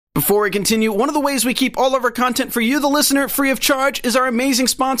Before we continue, one of the ways we keep all of our content for you, the listener, free of charge is our amazing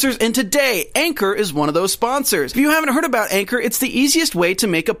sponsors, and today, Anchor is one of those sponsors. If you haven't heard about Anchor, it's the easiest way to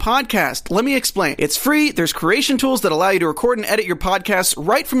make a podcast. Let me explain. It's free, there's creation tools that allow you to record and edit your podcasts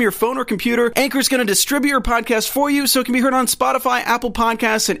right from your phone or computer. Anchor's going to distribute your podcast for you so it can be heard on Spotify, Apple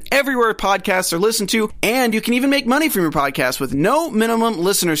Podcasts, and everywhere podcasts are listened to, and you can even make money from your podcast with no minimum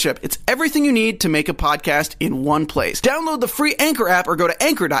listenership. It's everything you need to make a podcast in one place. Download the free Anchor app or go to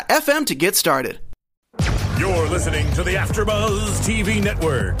anchor.fm to get started. You're listening to the AfterBuzz TV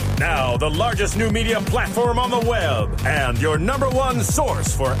Network, now the largest new media platform on the web, and your number one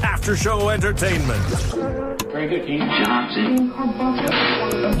source for after-show entertainment. Very good, Keith Johnson.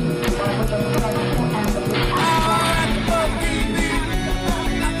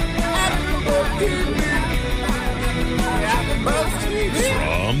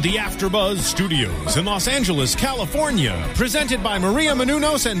 From the AfterBuzz Studios in Los Angeles, California, presented by Maria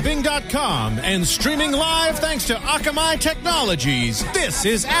Menounos and Bing.com, and streaming live thanks to Akamai Technologies, this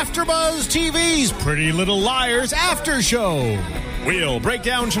is AfterBuzz TV's Pretty Little Liars After Show. We'll break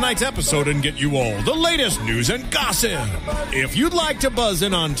down tonight's episode and get you all the latest news and gossip. If you'd like to buzz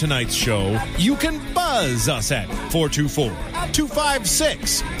in on tonight's show, you can buzz us at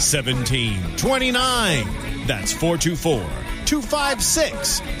 424-256-1729. That's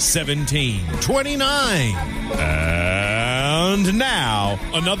 424-256-1729. And now,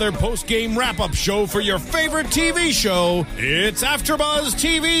 another post-game wrap-up show for your favorite TV show. It's AfterBuzz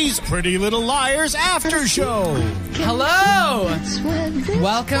TV's Pretty Little Liars After Show. Hello!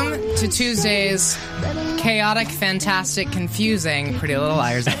 Welcome to Tuesday's chaotic, fantastic, confusing Pretty Little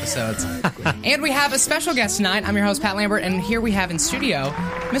Liars episodes. And we have a special guest tonight. I'm your host, Pat Lambert, and here we have in studio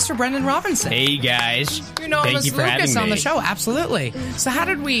Mr. Brendan Robinson. Hey, guys. You know Thank Miss you for Lucas having on me. the show, absolutely. So how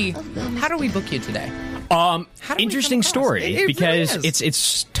did we book you today? Interesting story, It because really is.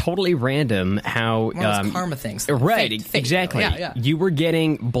 it's totally random how One of those karma things. right, Fate, exactly. Yeah. You were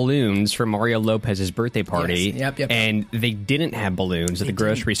getting balloons for Mario Lopez's birthday party, Yes. Yep. and they didn't have balloons at the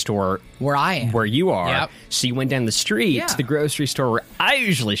grocery store Where I am. where you are. Yep. So you went down the street Yeah. to the grocery store where I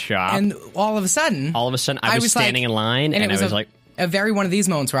usually shop. And all of a sudden, I was standing in line, and it I was like, a very one of these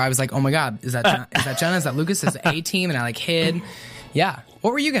moments where I was like, oh my God, is that Jenna? Is that Jenna? Is that Lucas? Is it A-Team? And I like hid. Yeah.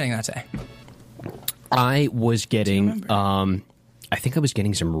 What were you getting that day? I was getting, I think I was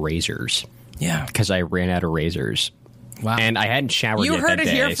getting some razors. Yeah. Because I ran out of razors. Wow. And I hadn't showered You yet heard that it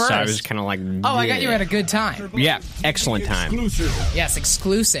day, here so I was first. kind of like, Oh, I got you at a good time. Yeah, excellent time. Yes,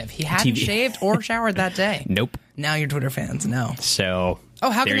 exclusive. He hadn't TV. shaved or showered that day. Nope. Now your Twitter fans know. So,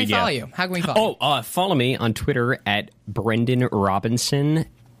 Oh, how can there they go. follow you? How can we follow you? Follow me on Twitter at Brendan Robinson.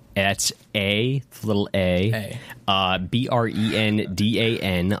 That's A, little A.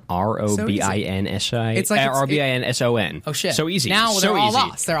 BrendanRobinsi. It's like Robinson. Oh, shit. So easy. Now so they're all easy.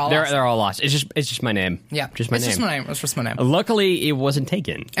 lost. They're all lost. They're all lost. It's just my name. Yeah. Just my it's name. just my name. Luckily, it wasn't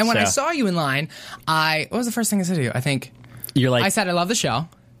taken. And when I so saw you in line, what was the first thing I said to you? I think you're like, I said I love the show.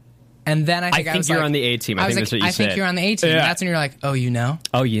 And then I think think was you're like, on the A team. I think that's what you I think said. you're on the A team. Yeah. And that's when you're like, oh, you know?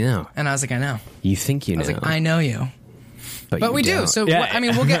 oh, you know. And I was like, I know. You think you know. I was like, I know you. But you we do. don't. So Yeah.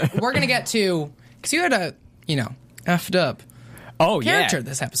 we're gonna get to, because you had a effed up character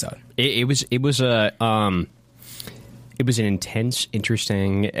this episode. It was an intense,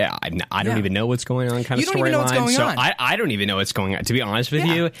 interesting. I don't even know what's going on. Kind You of don't even know what's storyline. going So on. I don't even know what's going on. To be honest with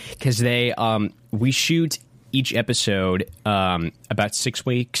Yeah. you, because we shoot each episode about 6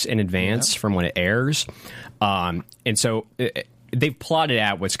 weeks in advance from when it airs, and so. They've plotted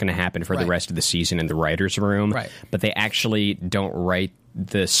out what's going to happen for the rest of the season in the writer's room, but they actually don't write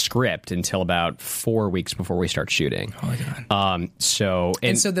the script until about 4 weeks before we start shooting. Oh my God. So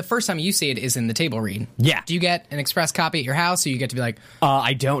the first time you see it is in the table read. Yeah. Do you get an express copy at your house, or you get to be like,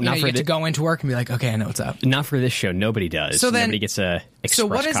 I don't. you get to go into work and be like, okay, I know what's up. Not for this show. Nobody does. So then- nobody gets a express So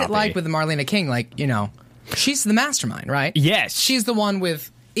what is copy. it like with Marlena King? Like, she's the mastermind, right? Yes. She's the one with,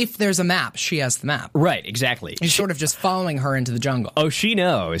 if there's a map, she has the map. Right, exactly. You're sort of just following her into the jungle. Oh, she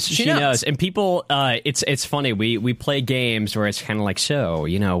knows. She knows. And people, it's funny. We play games where it's kind of like, so,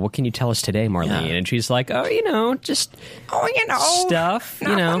 what can you tell us today, Marlene? Yeah. And she's like, just stuff,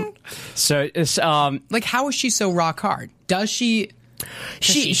 nothing. So it's Like, how is she so rock hard? Does she?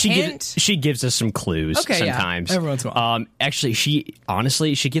 she gives us some clues sometimes. Yeah. Every once in a while. Actually, she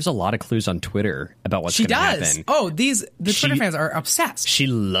gives a lot of clues on Twitter about what's She going to does. happen. Oh, the Twitter fans are obsessed. She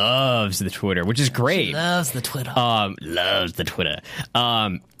loves the Twitter, which is great. Loves the Twitter. Loves the Twitter.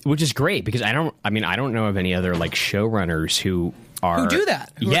 Which is great because I don't know of any other like showrunners who do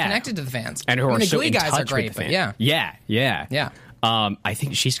that? Who are connected to the fans? and who are the so Glee in guys touch are great, with the but fans. Yeah. I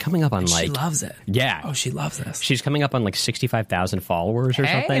think she's coming up on She loves it. Yeah. Oh, she loves this. She's coming up on like 65,000 followers or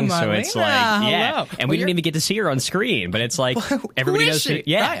Hey, something. So it's like, Marlena, yeah. hello. And Well, we didn't even get to see her on screen, but it's like everybody Who knows. is she?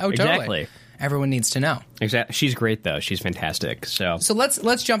 Yeah, Right. Oh, totally. exactly. Everyone needs to know. Exactly. She's great though. She's fantastic. So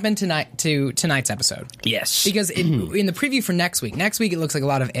let's jump into tonight's episode. yes, Because in the preview for next week it looks like a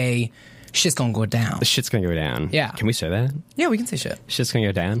lot of shit's gonna go down. the shit's gonna go down. Yeah. Can we say that? Yeah, we can say shit. Shit's gonna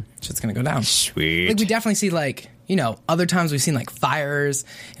go down. Shit's gonna go down. Sweet. Like we definitely see other times we've seen like fires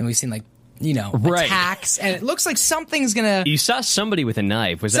and we've seen Right. attacks, and it looks like something's gonna. You saw somebody with a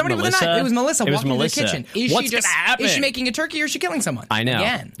knife. Was Somebody that with Melissa? a knife. It was Melissa It was walking Melissa. into the kitchen. Is What's she just gonna happen? Is she making a turkey or is she killing someone? I know.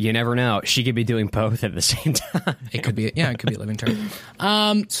 Again. You never know. She could be doing both at the same time. It could be a living turkey.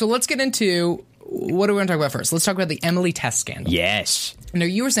 So let's get into what are we going to talk about first? Let's talk about the Emily Tess scandal. Yes. Now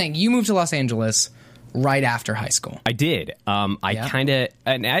you were saying you moved to Los Angeles right after high school. I did. I Yeah. kind of,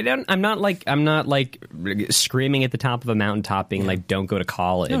 and I'm not like screaming at the top of a mountaintop, being like, "Don't go to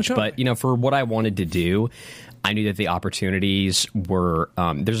college." No, totally. But for what I wanted to do, I knew that the opportunities were.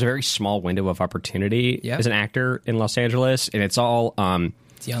 There's a very small window of opportunity Yeah. as an actor in Los Angeles, and it's all.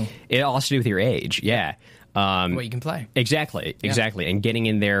 It's young. It all has to do with your age. Yeah. What you can play. Exactly. And getting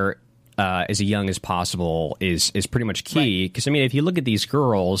in there as young as possible is pretty much key. Because if you look at these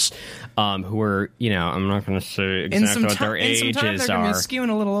girls who are, I'm not going to say exactly what their ages they're going to be skewing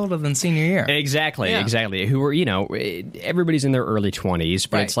a little older than senior year. Exactly. Who are, everybody's in their early 20s,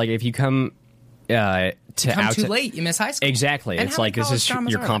 but Right. it's like if you come too late, you miss high school. Exactly. And It's how like many this is college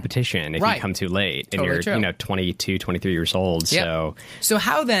dramas your are there? competition if Right. you come too late and Totally you're, true. 22, 23 years old. Yep. So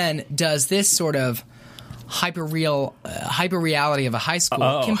how then does this sort of hyper reality of a high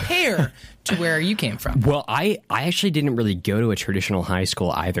school compare to where you came from? Well, I actually didn't really go to a traditional high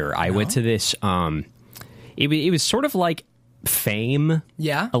school either. I went to this. It was sort of like Fame,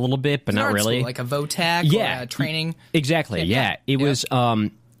 Yeah. a little bit, but An not art really. school, like a VOTEC or a training. Exactly. Yeah. It was.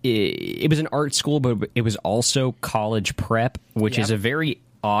 It was an art school, but it was also college prep, which is Yep. a very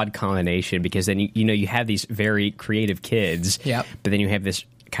odd combination because then you have these very creative kids, Yep. but then you have this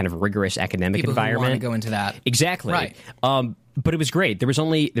kind of rigorous academic People who environment. want to go into that. Exactly. Right. But it was great. There was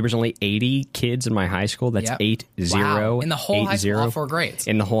only 80 kids in my high school. That's Yep. 80. Wow. In the whole high school, 80. all 4 grades?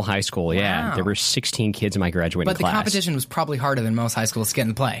 In the whole high school, yeah. Wow. There were 16 kids in my graduating But the class. competition was probably harder than most high schools to get in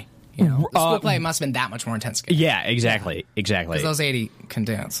the play. The school play must have been that much more intense. Yeah, exactly. Because those 80 can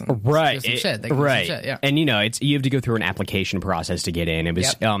dance. And Right. do some shit. They can do right. some shit, yeah. And you have to go through an application process to get in. It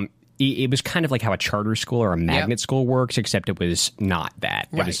was Yep. it was kind of like how a charter school or a magnet school works, except it was not that.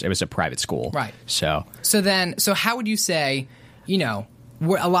 Right. It was a private school. Right. So So how would you say,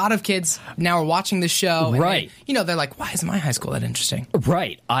 where a lot of kids now are watching this show, and Right. they're like, why isn't my high school that interesting?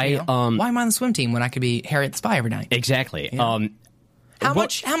 right. Why am I on the swim team when I could be Harriet the Spy every night? Exactly. How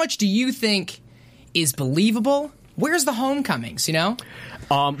much do you think is believable? Where's the homecomings?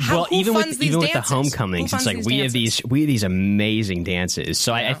 Well, who even funds these with the dances? homecomings, Who it's funds like these we have dances? these amazing dances.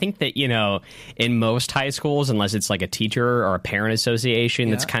 So I think that in most high schools, unless it's like a teacher or a parent association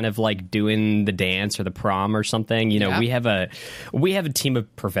that's kind of like doing the dance or the prom or something, Yeah. we have a team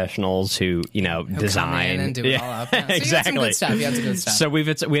of professionals who design come in and do it all up. Yeah. So exactly. You had some good stuff. So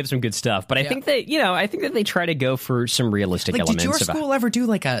we have some good stuff, but I think that they try to go for some realistic Like, elements. did your school ever do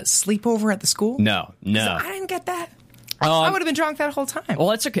like a sleepover at the school? No. I didn't get that. I would have been drunk that whole time. Well,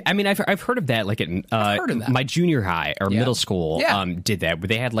 that's okay. I mean, I've heard of that. Like, I've heard of that. My junior high or middle school did that. But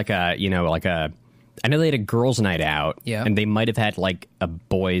they had I know they had a girls' night out, Yeah. and they might have had like a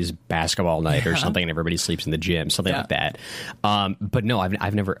boys' basketball night or something, and everybody sleeps in the gym, something like that. But no,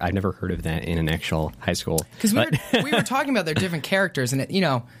 I've never heard of that in an actual high school. Because we were talking about their different characters, and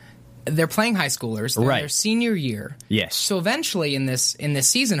they're playing high schoolers. They're in Right. their senior year. Yes. So eventually in this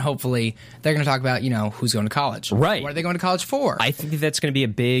season, hopefully, they're going to talk about, who's going to college. Right. What are they going to college for? I think that's going to be a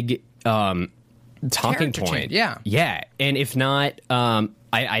big talking Character point. change, yeah. Yeah. And if not,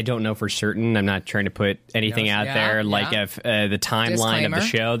 I don't know for certain. I'm not trying to put anything out yeah, there. yeah. Like if the timeline of Disclaimer, the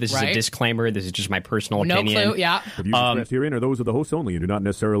show, this is right. a disclaimer. This is just my personal no opinion. clue. Yeah. The views expressed herein are those of the hosts only and do not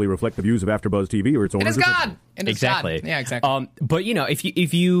necessarily reflect the views of AfterBuzz TV or its It owners. is or God. principals. It is Exactly. God. Yeah, exactly. But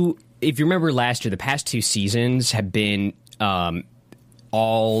if you remember last year, the past 2 seasons have been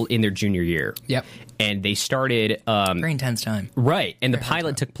all in their junior year. Yep. And they started Very intense time. right, and the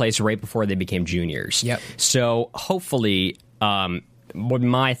pilot took place right before they became juniors. Yep. So hopefully, what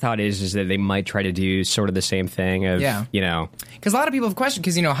my thought is that they might try to do sort of the same thing of Yeah. Because Because a lot of people have questioned,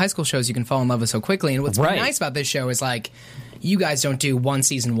 because, high school shows you can fall in love with so quickly. And what's Right. nice about this show is, like, you guys don't do one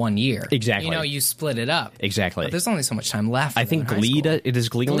season 1 year. Exactly. You know, you split it up. Exactly. But there's only so much time left. I think Glee does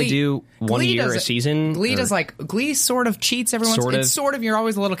Glee only do 1 year a season? Glee does Glee sort of cheats everyone. It's sort of, you're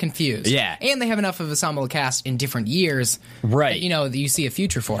always a little confused. Yeah. And they have enough of a ensemble cast in different years. Right. That, you know, that you see a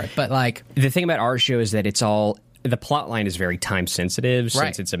future for it. But like, the thing about our show is that it's all, the plot line is very time sensitive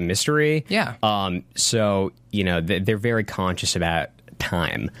since it's a mystery. Yeah. So, you know, they're very conscious about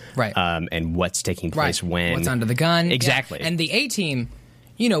time. Right. And what's taking place when. What's under the gun. Exactly. Yeah. And the A-Team,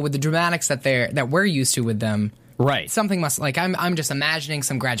 you know, with the dramatics that we're used to with them. Right. Something must, like, I'm just imagining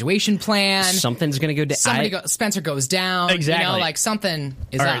some graduation plan. Something's going to go down. Spencer goes down. Exactly. You know, like, something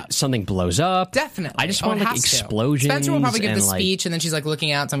is up. Something blows up. Definitely. I just want, like, explosions. Spencer will probably give the speech, and then she's, like,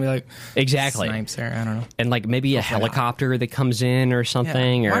 looking out, somebody like, exactly. Snipes her, I don't know. And, like, maybe a helicopter that comes in or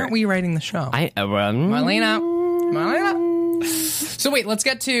something. Yeah. Or, why aren't we writing the show? Marlena. So wait, let's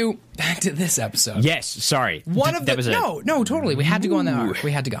get back to this episode. Yes, sorry. No, totally. We had to go on that arc.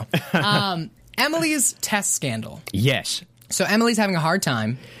 We had to go. Emily's test scandal. Yes. So Emily's having a hard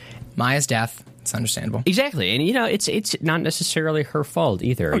time. Maya's death. It's understandable. Exactly. And, you know, it's not necessarily her fault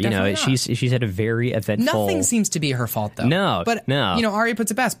either. You know, she's had a very eventful... Nothing seems to be her fault, though. No, But, no. you know, Ari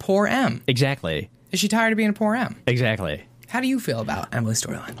puts it best. Poor M. Exactly. Is she tired of being a poor M? Exactly. How do you feel about Emily's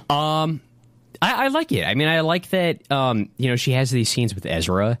storyline? I like it. I mean, I like that, you know, she has these scenes with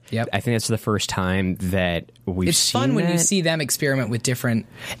Ezra. Yep. I think that's the first time that we've seen fun when that. you see them experiment with different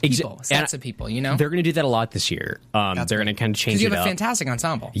people, sets of people, you know? They're going to do that a lot this year. They're going to kind of change it up. Because you have a fantastic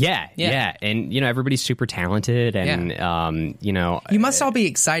ensemble. Yeah. And, you know, everybody's super talented and, you know... You must all be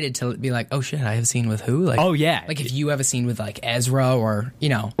excited to be like, oh, shit, I have a scene with who? Like, oh, yeah. Like, if you have a scene with, like, Ezra or, you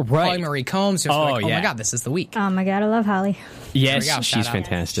know, right. Holly Marie Combs, you're like, oh, my God, this is the week. Oh, my God, I love Holly. Yes, she's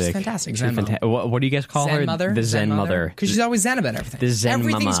fantastic. She's fantastic. Zen Mother. What do you guys call her? Mother? The Zen Mother. Because she's always Zen about everything. The Zen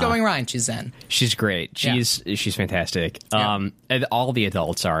Everything's Mama. going right. She's Zen. She's great. She's fantastic. Yeah. And all the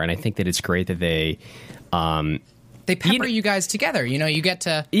adults are, and I think that it's great that they pepper you guys together. You know, you get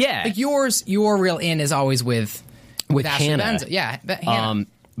to... Yeah. Like, your real in is always with Ashley Hannah. Benzo. Yeah, Hannah.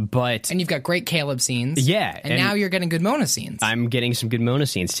 But and you've got great Caleb scenes. Yeah. And now you're getting good Mona scenes. I'm getting some good Mona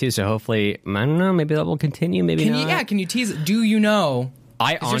scenes, too, so hopefully, I don't know, maybe that will continue, maybe not. Can you tease it? Do you know...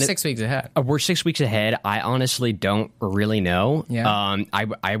 You're 6 weeks ahead. We're 6 weeks ahead. I honestly don't really know. Yeah.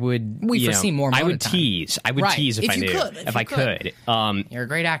 I would. We foresee more. I would time. tease. I would tease if I knew. If I could. You're a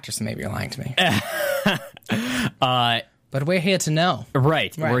great actress, and maybe you're lying to me. But we're here to know.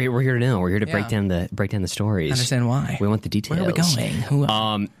 Right. We're here to know. We're here to break down the stories. Understand why. We want the details. Where are we going? Who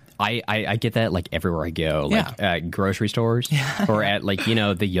else? I get that like everywhere I go, like grocery stores or at like, you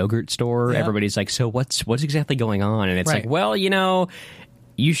know, the yogurt store. Yeah. Everybody's like, so what's exactly going on? And it's like, well, you know.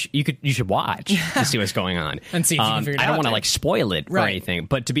 You should watch to see what's going on and see if you can figure it out. I don't want to like spoil it or anything,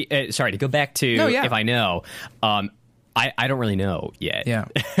 but to be to go back to if I know, I don't really know yet. Yeah,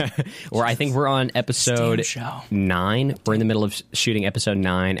 or I think we're on episode 9. We're in the middle of shooting episode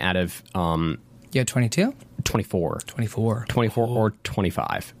 9 out of 22, 24 or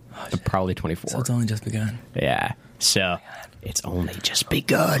 25. Probably 24. So it's only just begun. Yeah, so it's only just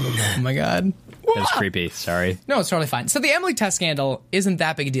begun. Oh my God. That was creepy. Sorry. No, it's totally fine. So the Emily test scandal isn't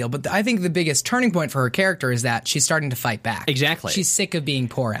that big a deal, but I think the biggest turning point for her character is that she's starting to fight back. Exactly. She's sick of being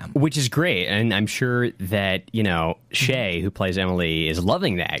poor Em. Which is great, and I'm sure that, you know, Shay, who plays Emily, is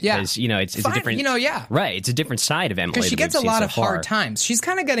loving that. Because, you know, it's a different... You know, Right, it's a different side of Emily. Because she gets a lot of hard times. She's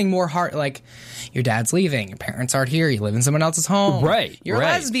kind of getting more hard, like, your dad's leaving, your parents aren't here, you live in someone else's home. Right, You're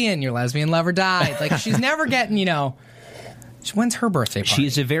lesbian, your lesbian lover died. Like, she's never getting, you know... When's her birthday party?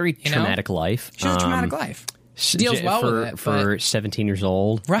 She's a very traumatic life. She has a traumatic life. She deals well with it. For 17 years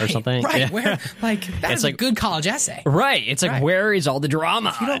old or something. Right, where, like, that's a good college essay. Right, it's like, where is all the drama?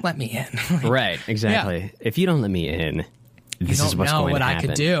 If you don't let me in. Right, exactly. Yeah. If you don't let me in, this is what's going to happen. I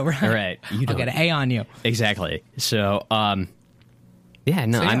could do, right? I'll get an A on you. Exactly. So, I'm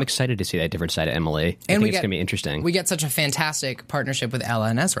excited to see that different side of Emily. I think it's going to be interesting. We get such a fantastic partnership with Ella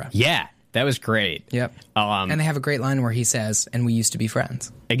and Ezra. Yeah. That was great. Yep. And they have a great line where he says, "And we used to be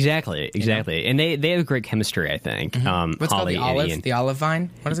friends." Exactly. You know? And they have great chemistry, I think. Mm-hmm. What's Holly called the olive? Ian. The olive vine?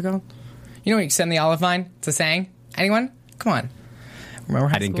 What is it called? You know when you send the olive vine? It's a saying. Anyone? Come on. Remember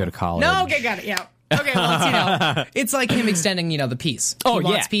high I didn't school? go to college. No, okay, got it. Yeah. Okay, well, it's like him extending, the peace. He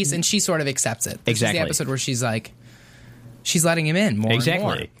wants peace, and she sort of accepts it. This is the episode where she's like, she's letting him in more and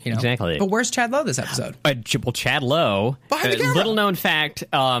more. Exactly. But where's Chad Lowe this episode? Well, Chad Lowe, behind the camera. Little known fact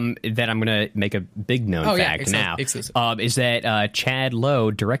that I'm going to make a big known fact now, is that Chad Lowe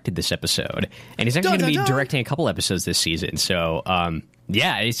directed this episode, and he's actually going to be directing a couple episodes this season. So,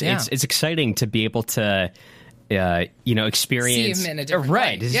 it's exciting to be able to experience. See him in a different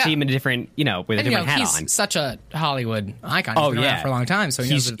right? way. To Yeah. see him in a different, with a different hat he's on. such a Hollywood icon. He's been around for a long time, so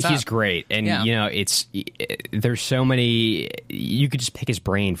he knows what's he's up. great, and there's so many. You could just pick his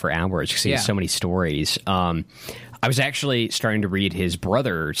brain for hours because he has so many stories. I was actually starting to read his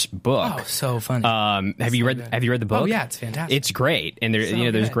brother's book. Oh, so funny. Have you read the book? Oh yeah, it's fantastic. It's great, and there's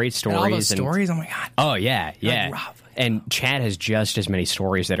good. great stories. And all those stories. Oh my god. Oh yeah, yeah. Like Rob. And Chad has just as many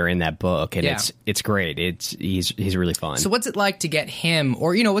stories that are in that book, and it's great. He's really fun. So what's it like to get him,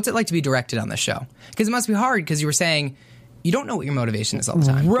 or what's it like to be directed on this show? Because it must be hard. Because you were saying you don't know what your motivation is all the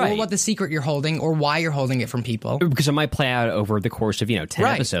time, right? Or what the secret you're holding, or why you're holding it from people. Because it might play out over the course of 10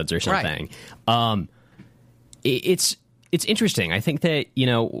 episodes or something. Right. It's interesting. I think that,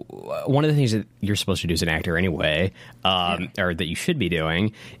 one of the things that you're supposed to do as an actor anyway, or that you should be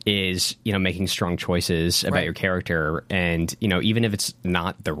doing, is, making strong choices about your character. And, even if it's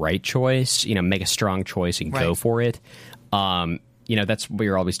not the right choice, make a strong choice and go for it. That's what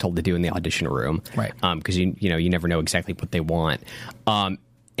you're always told to do in the audition room. Right. Because, you never know exactly what they want.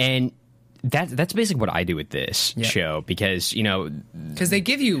 And that's basically what I do with this show because, Because they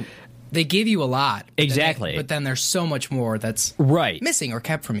give you a lot. Exactly. But then there's so much more that's missing or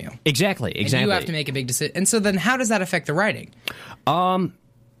kept from you. Exactly. And you have to make a big decision. And so then how does that affect the writing?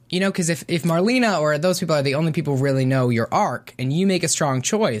 Because if Marlena or those people are the only people who really know your arc and you make a strong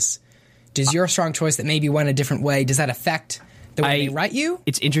choice, does your strong choice that maybe went a different way, does that affect the way they write you?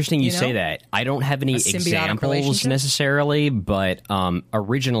 It's interesting you say that. I don't have any examples necessarily, but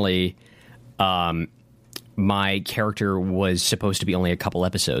originally... my character was supposed to be only a couple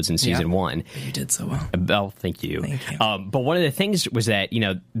episodes in season 1. But you did so well. Oh, thank you. But one of the things was that,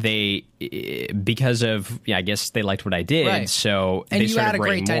 they, because of, I guess they liked what I did, so and they you started had a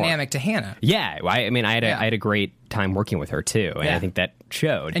great more. dynamic to Hannah. Yeah, I had a great time working with her, too, and I think that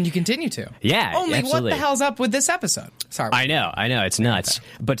showed. And you continue to. Yeah, Only absolutely. what the hell's up with this episode? Sorry. I know, it's nuts.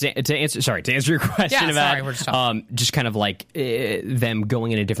 But to answer your question about we're just just kind of like them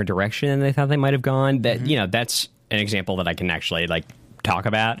going in a different direction than they thought they might have gone, that that's an example that I can actually talk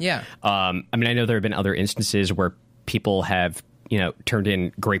about. Yeah. I know there have been other instances where people have turned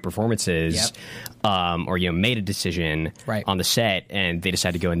in great performances, or made a decision on the set, and they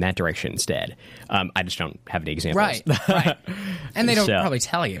decided to go in that direction instead. I just don't have any examples. Right. And they don't probably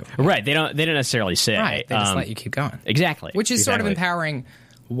tell you. Right. They don't necessarily say. Right. They just let you keep going. Exactly. Which is sort of empowering,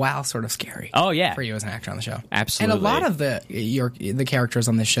 while sort of scary. Oh yeah. For you as an actor on the show. Absolutely. And a lot of the characters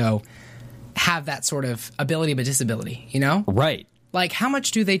on the show have that sort of ability but disability. Right. Like, how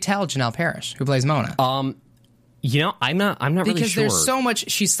much do they tell Janelle Parrish, who plays Mona? I'm not really because sure. there's so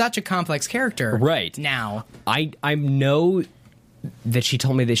much. She's such a complex character. Right now, I know that she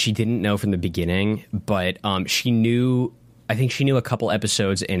told me that she didn't know from the beginning, but she knew. I think she knew a couple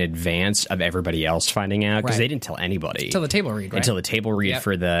episodes in advance of everybody else finding out because they didn't tell anybody until the table read. Right? Until the table read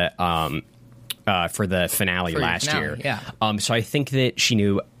for the finale last year. Yeah. So I think that she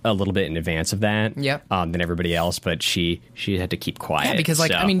knew a little bit in advance of that. Yep. Than everybody else, but she had to keep quiet. Yeah, because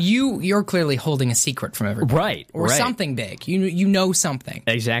you're clearly holding a secret from everybody, right? Or something big. You know something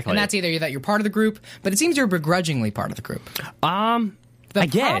exactly, and that's either that you're part of the group, but it seems you're begrudgingly part of the group. The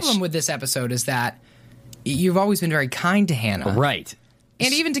problem with this episode is that you've always been very kind to Hannah, right,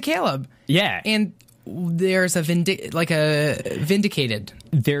 and even to Caleb. Yeah, and there's a vindicated.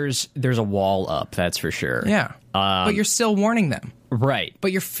 There's a wall up, that's for sure. Yeah, but you're still warning them. Right.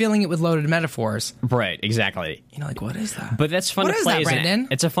 But you're filling it with loaded metaphors. Right, exactly. What is that? But that's fun to play as an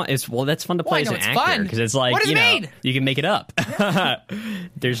that's fun to play as an actor because it's like, you can make it up.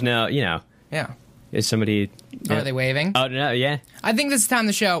 There's no, Yeah. Is somebody Are they waving? Oh no, yeah. I think this is time of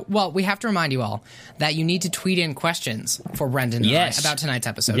the show. Well, we have to remind you all that you need to tweet in questions for Brendan and I about tonight's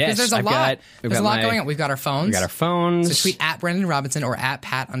episode. Because there's a lot. There's a lot going on. We've got our phones. So tweet at Brendan Robinson or at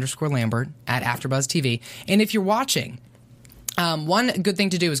Pat_Lambert at AfterBuzzTV. And if you're watching, one good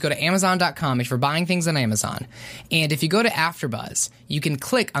thing to do is go to Amazon.com if you're buying things on Amazon. And if you go to AfterBuzz, you can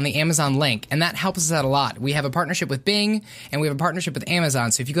click on the Amazon link, and that helps us out a lot. We have a partnership with Bing, and we have a partnership with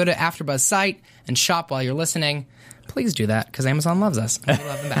Amazon. So if you go to AfterBuzz site and shop while you're listening, please do that, because Amazon loves us, and we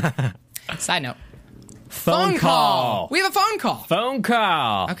love them back. Side note. Phone call. We have a phone call. Phone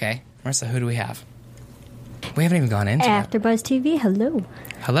call. Okay. Marissa, who do we have? We haven't even gone into it. AfterBuzz TV, hello.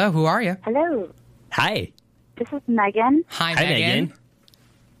 Hello, who are you? Hello. Hi. This is Megan. Hi, Megan.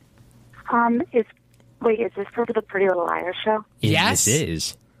 Is this for the Pretty Little Liars show? Yes. This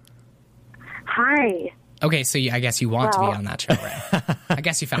is. Hi. Okay, so I guess you want to be on that show, right? I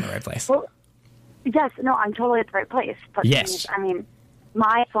guess you found the right place. Well, yes, no, I'm totally at the right place. But yes.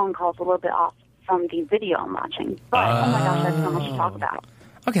 My phone call's a little bit off from the video I'm watching. But, oh my gosh, I have so much to talk about.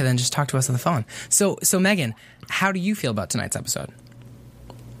 Okay, then just talk to us on the phone. So Megan, how do you feel about tonight's episode?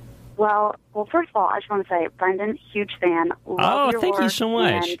 Well, first of all, I just want to say, Brendan, huge fan. Love your thank you work, so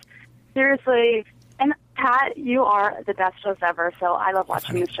much. And seriously, and Pat, you are the best host ever, so I love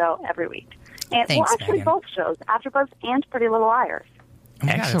watching the show every week. And Thanks, actually, Megan. both shows, AfterBuzz and Pretty Little Liars. Oh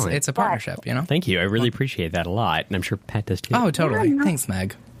my God, Excellent. it's a partnership, you know? Thank you. I really appreciate that a lot, and I'm sure Pat does too. Oh, totally. Yeah, no. Thanks,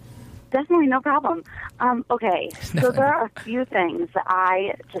 Meg. Definitely, no problem. Okay, so there are a few things that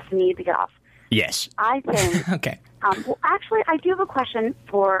I just need to get off. Yes. I think, Okay. well, actually, I do have a question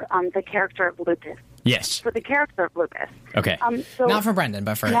for the character of Lucas. Yes. For the character of Lucas. Okay. So Not for Brendan,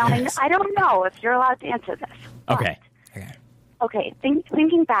 but for now, I don't know if you're allowed to answer this. but- Okay. Okay. Okay,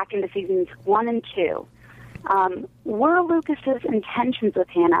 thinking back into seasons 1 and 2, were Lucas's intentions with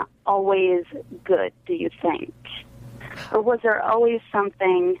Hannah always good, do you think? Or was there always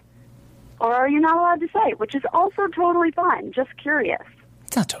something, or are you not allowed to say, which is also totally fine, just curious.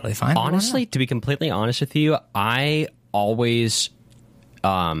 It's not totally fine. Honestly, to be completely honest with you, I always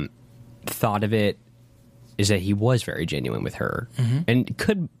thought of it is that he was very genuine with her, and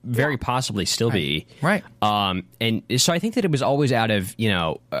could very possibly still be. Right. And so I think that it was always out of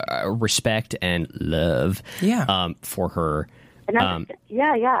respect and love. Yeah. For her. And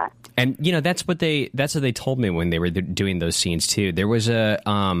yeah. And that's what they told me when they were doing those scenes too. There was a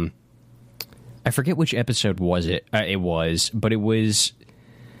I forget which episode was it. But it was.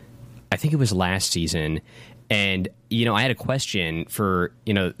 I think it was last season, and I had a question for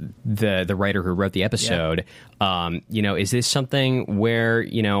the writer who wrote the episode. Yeah. Is this something where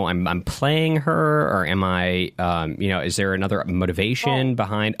I'm playing her, or am I? Is there another motivation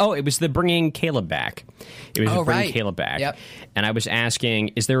behind? Oh, it was the bringing Caleb back. It was bringing Caleb back. Yep. And I was asking,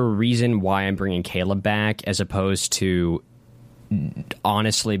 is there a reason why I'm bringing Caleb back as opposed to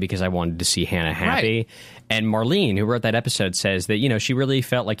honestly because I wanted to see Hannah happy? Right. And Marlene, who wrote that episode, says that, she really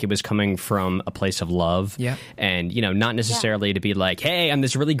felt like it was coming from a place of love. Yeah. And, not necessarily to be like, hey, I'm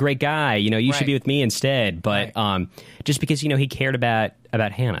this really great guy, you should be with me instead. But just because, he cared about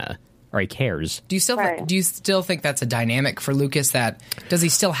Hannah, or he cares. Do you still think that's a dynamic for Lucas? Does he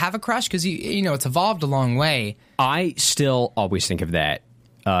still have a crush? Because it's evolved a long way. I still always think of that.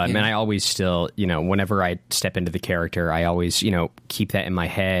 And I always still, whenever I step into the character, I always, keep that in my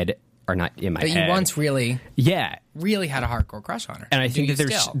head. Or not in my head. But you once really had a hardcore crush on her. And I think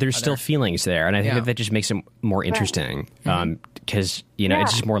that there's still feelings there. And I think that just makes it more interesting. Because,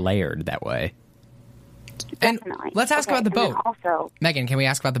 it's just more layered that way. And Definitely. let's ask about the boat. Also, Megan, can we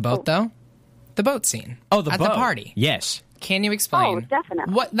ask about the boat, though? The boat scene. Oh, the at boat. the party. Yes. Can you explain? Oh,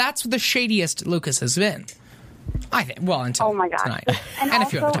 definitely. That's the shadiest Lucas has been. I think. Well, until oh my gosh. tonight. And a also,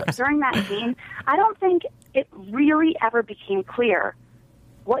 few other times. during that scene, I don't think it really ever became clear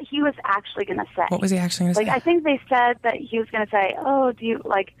what he was actually going to say. What was he actually going to say? I think they said that he was going to say, "Oh, do you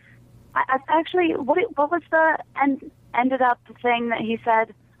like?" I actually, what was the ended up thing that he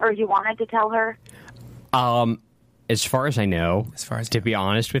said, or he wanted to tell her? As far as I know, to be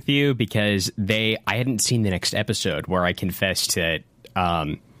honest with you, because I hadn't seen the next episode where I confessed to,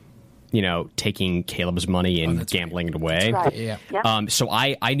 taking Caleb's money and gambling it away. Right. Yeah. Yep. So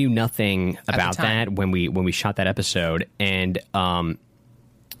I knew nothing about that when we shot that episode, and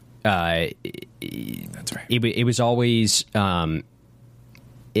That's right. It was always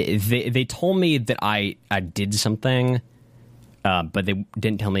they told me that I did something, but they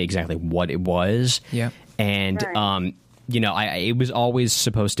didn't tell me exactly what it was. Yeah. And Right. it was always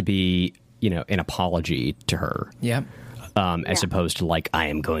supposed to be an apology to her. Yep. As opposed to like, I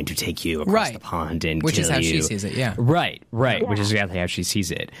am going to take you across the pond and which kill is how you. she sees it. Yeah. Right. Yeah. Which is exactly how she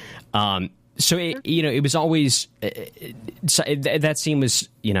sees it. So it was always that scene was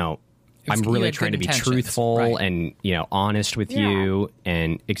I'm you really had trying to good be intentions, truthful right. and honest with you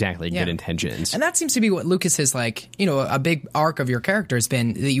and good intentions. And that seems to be what Lucas is like. A big arc of your character has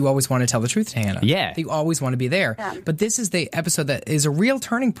been that you always want to tell the truth to Hannah. Yeah. That you always want to be there. Yeah. But this is the episode that is a real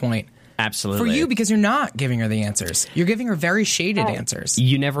turning point. Absolutely. For you, because you're not giving her the answers. You're giving her very shaded answers.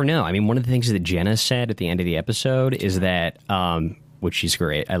 You never know. I mean, one of the things that Jenna said at the end of the episode is that, which she's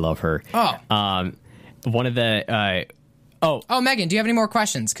great. I love her. Oh. One of the. Oh, Megan, do you have any more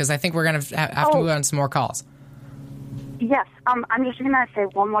questions? Because I think we're going to have to move on to some more calls. Yes. I'm just going to say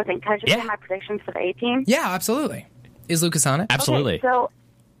one more thing. Can I just say my predictions for the A-Team? Yeah, absolutely. Is Lucas on it? Absolutely.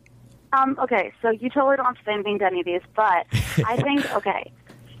 Okay, so you totally don't have to say anything to any of these, but I think,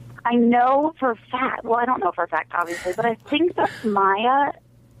 I know for a fact, well, I don't know for a fact, obviously, but I think that Maya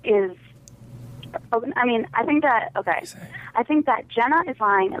is, I think that Jenna is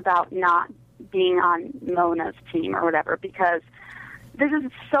lying about not being on Mona's team or whatever, because this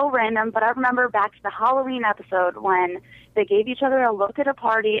is so random, but I remember back to the Halloween episode when they gave each other a look at a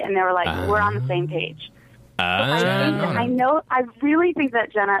party and they were like, we're on the same page. I really think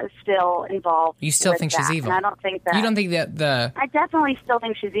that Jenna is still involved. You still with think that, she's evil? And I don't think that. You don't think that the... I definitely still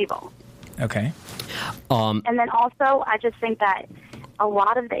think she's evil. Okay. And then also, I just think that a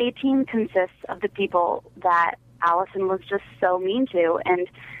lot of the A-Team consists of the people that Allison was just so mean to, and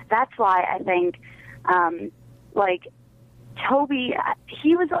that's why I think, like, Toby,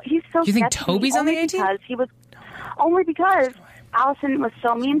 he's so. Do you think sketchy Toby's on the only A-Team? Because he was only because Allison was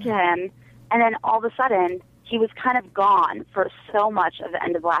so mean to him, and then all of a sudden he was kind of gone for so much of the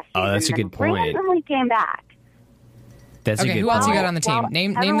end of last season. Oh, that's a good point. Randomly came back. That's a good who else you point. got on the team? Well,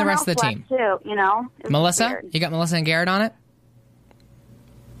 Name the everyone rest of the else team. left too, you know? It was Melissa? weird. You got Melissa and Garrett on it?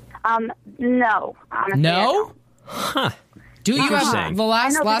 No. Honestly, I No? don't. Do you have Interesting. the I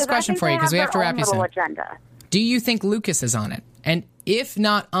last know, because I question think for you, they because we have to their wrap own this little in. agenda. Do you think Lucas is on it? And if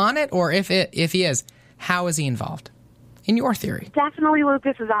not on it, or if he is, how is he involved? In your theory. Definitely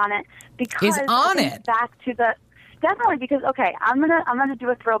Lucas is on it because Is on I think it? back to the definitely because okay, I'm gonna do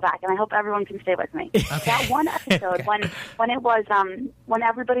a throwback and I hope everyone can stay with me. That one episode when it was when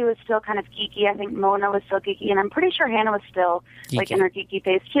everybody was still kind of geeky, I think Mona was still geeky and I'm pretty sure Hannah was still like Geeky. in her geeky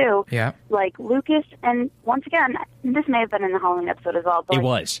phase too. Yeah. Like Lucas and once again, this may have been in the Halloween episode as well, but It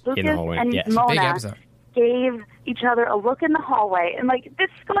was in the Lucas Halloween, and yes. Big Mona episode. gave each other a look in the hallway and like this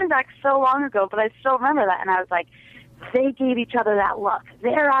is going back so long ago, but I still remember that and I was like, they gave each other that look.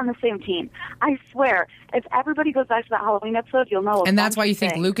 They're on the same team. I swear, if everybody goes back to that Halloween episode, you'll know. And that's why you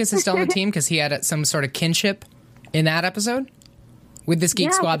think Lucas is still on the team, because he had some sort of kinship in that episode with this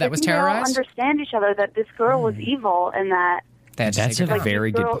geek squad that was terrorized? They understand each other, that this girl was evil and that That's a like,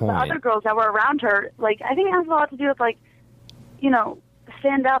 very these good girls, point. the other girls that were around her, like I think it has a lot to do with like, you know,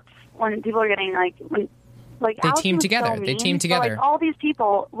 stand up when people are getting like when like They Allison team was together. So They mean, team but, together. like, all these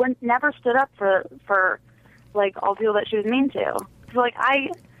people never stood up for like all the people that she was mean to. So like I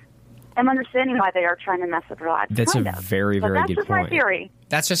am understanding why they are trying to mess with her lives. That's a kind of. very, But very that's good just point. my theory.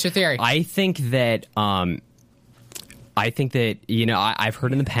 That's just your theory. I think that you know I've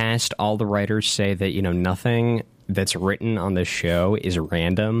heard in the past all the writers say that you know nothing that's written on this show is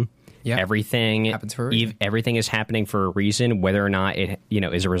random. Yep. Everything Happens for a reason. Everything is happening for a reason, whether or not it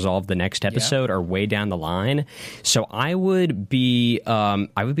is resolved the next episode or way down the line. So I would be on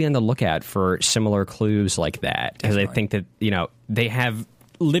the lookout for similar clues like that, because I think that they have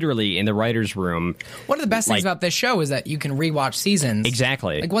literally in the writer's room. One of the best things like- about this show is that you can rewatch seasons.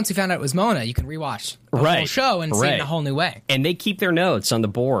 Exactly. Like once you found out it was Mona, you can rewatch the whole Right. show and see it in a whole new way. And they keep their notes on the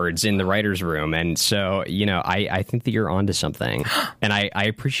boards in the writer's room. And so, I think that you're onto something. And I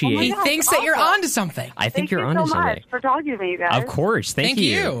appreciate He gosh, thinks that you're awesome. onto something. I think Thank you're you onto so something. much for talking to me, you guys. Of course. Thank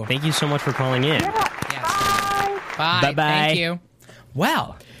you. Thank you so much for calling in. Yeah. Bye. Bye. Bye-bye. Thank you.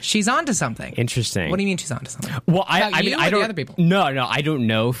 Well, she's onto something. Interesting. What do you mean she's onto something? Well, About I you mean, or I the don't. other people? No, I don't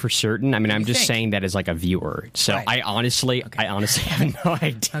know for certain. I mean, I'm you just think? saying that as like a viewer. So Right. I honestly have no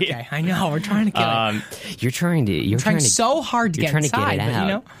idea. Okay, I know. We're trying to kill it. You're trying to. Trying so hard to You're get trying inside, to get it but, out. you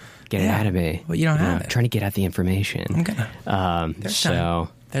know, Get it out of me. Well, you don't have it. Trying to get out the information. I'm gonna. There's so time.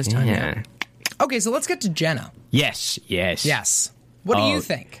 There's time. Yeah. Yeah. Okay, so let's get to Jenna. Yes. Yes. What do you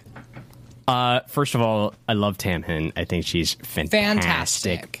think? First of all, I love Tamhin. I think she's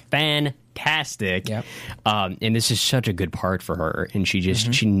fantastic. Fantastic. Yep. And this is such a good part for her, and she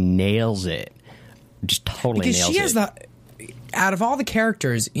just she nails it. Just totally Because nails she has it. out of all the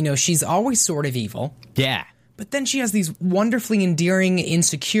characters, she's always sort of evil. Yeah. But then she has these wonderfully endearing,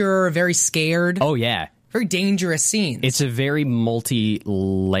 insecure, very scared, Oh yeah. very dangerous scenes. It's a very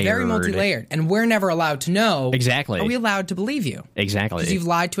multi-layered. very multi-layered, and we're never allowed to know. Exactly. Are we allowed to believe you? Exactly. Because you've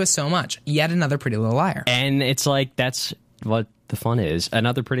lied to us so much. Yet another Pretty Little Liar. And it's like that's what the fun is.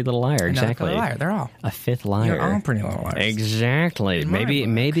 Another Pretty Little Liar. Another Exactly. Pretty Liar. They're all. A fifth liar. You're all Pretty Little Liars. Exactly. my Maybe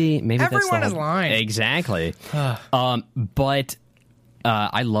book. that's the Everyone is whole- lying. Exactly. But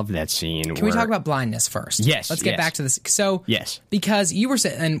I love that scene. Can we talk about blindness first? Yes, Let's get yes. back to this. So, Yes. because you were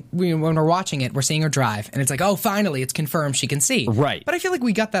saying, and when we're watching it, we're seeing her drive, and it's like, oh, finally, it's confirmed she can see. Right. But I feel like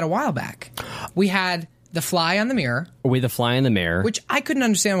we got that a while back. We had the fly on the mirror, with a fly in the mirror? which I couldn't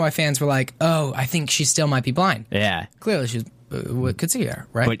understand why fans were like, oh, I think she still might be blind. Yeah. Clearly, she could see her,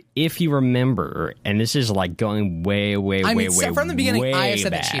 right? But if you remember, and this is like going way from the beginning, I have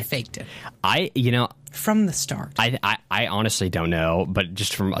said back. that she faked it From the start. I honestly don't know, but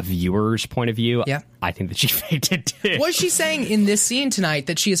just from a viewer's point of view, Yeah. I think that she faked it too. Was she saying in this scene tonight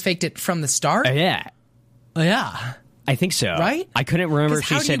that she has faked it from the start? Yeah. Yeah. I think so. Right? I couldn't remember 'Cause if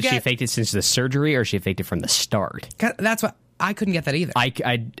she how do you said she get- faked it since the surgery or she faked it from the start. That's what I couldn't get that either.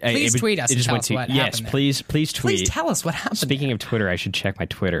 Please tweet us and tell us what yes, happened there. please tweet. Please tell us what happened. Speaking of Twitter, I should check my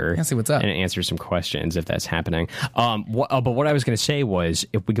Twitter. Let's see what's up and answer some questions if that's happening. But what I was going to say was,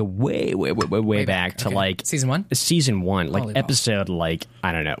 if we go way back to like season 1, like Holy episode like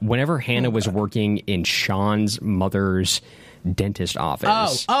I don't know, whenever Hannah was working in Sean's mother's dentist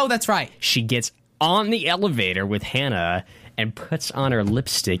office. Oh, that's right. She gets on the elevator with Hannah and puts on her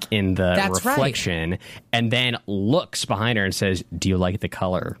lipstick in the reflection, and then looks behind her and says, "Do you like the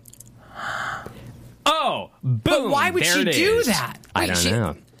color?" Oh, boom! But why would she do that? I don't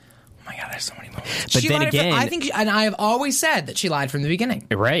know. Oh my God, there's so many moments. But then again, I think, and I have always said that she lied from the beginning.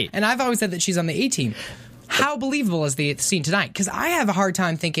 Right. And I've always said that she's on the A team. How believable is the scene tonight? Because I have a hard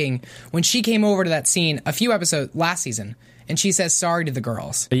time thinking when she came over to that scene a few episodes last season, and she says sorry to the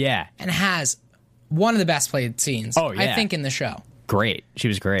girls. Yeah. And has one of the best played scenes, I think, in the show. Great. She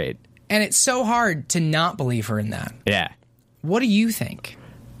was great. And it's so hard to not believe her in that. Yeah. What do you think?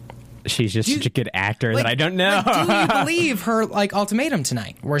 She's just such a good actor that I don't know. Like, do you believe her ultimatum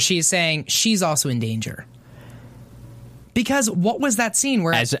tonight, where she's saying she's also in danger? Because what was that scene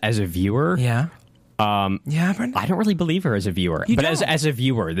where, as a viewer, yeah, Brendan? I don't really believe her as a viewer. You but don't? as a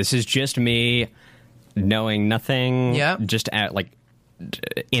viewer, this is just me knowing nothing. Yeah, just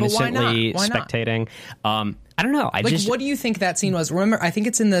innocently Why not? spectating. I don't know. What do you think that scene was? Remember, I think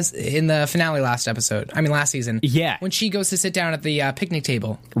it's in the finale last season. Yeah, when she goes to sit down at the picnic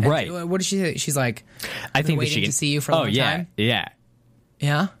table. Right. What does she say? She's like, I think waiting to see you for a long time. Yeah.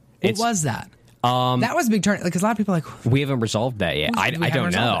 What was that? That was a big turn because a lot of people are like, we haven't resolved that yet. I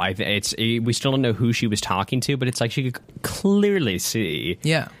don't know. We still don't know who she was talking to, but it's like she could clearly see.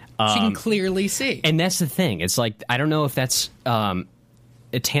 Yeah, she can clearly see, and that's the thing. It's like I don't know if that's.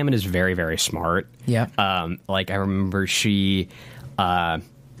 Tammin is very, very smart. Yeah. Like I remember she.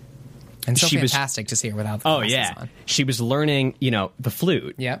 And so fantastic to see her without the glasses on. She was learning, the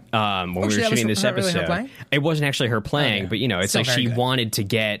flute. Yeah. When we were shooting this episode. Really her playing? It wasn't actually her playing, but it's Still like she wanted to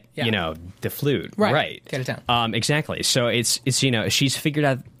get, the flute. Right. Get it down. Exactly. So it's she's figured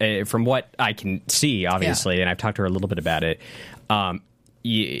out from what I can see, obviously, and I've talked to her a little bit about it.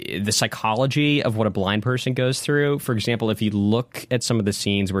 The psychology of what a blind person goes through. For example, if you look at some of the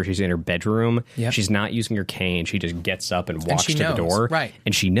scenes where she's in her bedroom, she's not using her cane. She just gets up and walks to the door, right?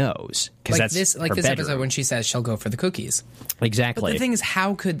 And she knows because that's this episode when she says she'll go for the cookies. Exactly. But the thing is,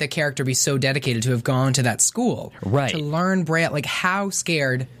 how could the character be so dedicated to have gone to that school, right, to learn Braille? Like, how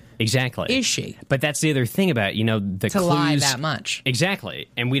scared? Exactly. Is she? But that's the other thing about, the clues. Lie that much. Exactly.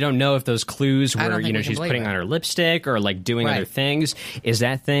 And we don't know if those clues were, she's putting on her lipstick or like doing other things.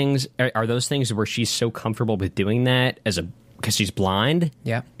 Are those things where she's so comfortable with doing that because she's blind?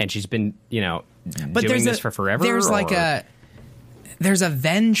 Yeah. And she's been, doing this for forever? There's a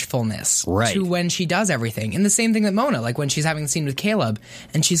vengefulness to when she does everything. And the same thing that Mona, like when she's having the scene with Caleb,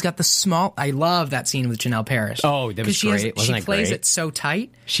 and she's got the small... I love that scene with Janelle Parrish. Oh, that was great. Wasn't that great? She plays it so tight.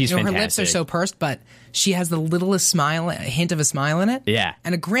 She's fantastic. Her lips are so pursed, but she has the littlest smile, a hint of a smile in it. Yeah.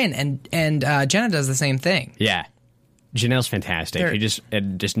 And a grin. And Jenna does the same thing. Yeah. Janelle's fantastic. She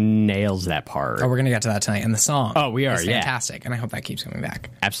just nails that part. Oh, we're going to get to that tonight. And the song we are, is fantastic. And I hope that keeps coming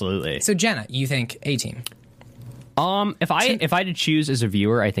back. Absolutely. So, Jenna, you think A-Team? If I had to choose as a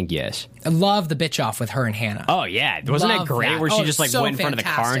viewer, I think yes. I love the bitch off with her and Hannah. Oh yeah, wasn't that great? Where she just went in front of the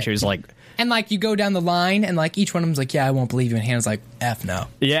car and she was like, and like you go down the line and like each one of them's like, yeah, I won't believe you, and Hannah's like, F no,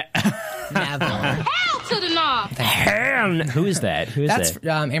 yeah, never. Hell to the north. Who is that? That's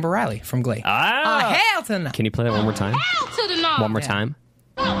Amber Riley from Glee. Hell to the north. Can you play that one more time? Hell to the north. One more time.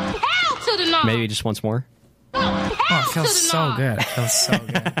 Hell to the north. Maybe just once more. Oh, it feels so good. It feels so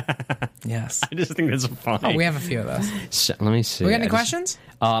good. Yes. I just think that's funny. Oh, we have a few of those. So, let me see. We got any questions?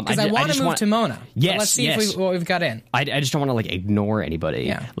 Because I want to move to Mona. Yes. Let's see what we've got in. I just don't want to ignore anybody.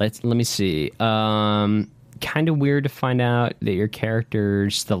 Yeah. Let me see. Kind of weird to find out that your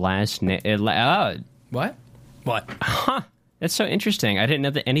character's the last name. What? Huh. That's so interesting. I didn't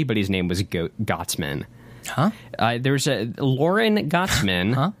know that anybody's name was Gottsman. Huh? There's a Lauren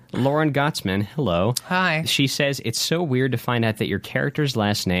Gottsman. Huh? Lauren Gottsman. Hello. Hi. She says it's so weird to find out that your character's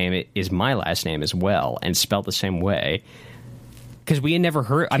last name is my last name as well, and spelled the same way. Because we had never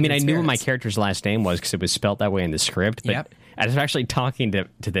heard. I mean, I knew what my character's last name was because it was spelled that way in the script. But I was actually talking to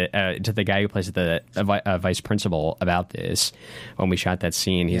the guy who plays the vice principal about this when we shot that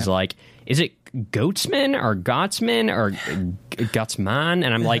scene. He's like, "Is it Goatsman or Gottsman or Gutsman?"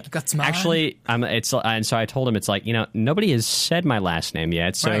 And I'm like, Gutsman? "Actually, and so I told him it's like, nobody has said my last name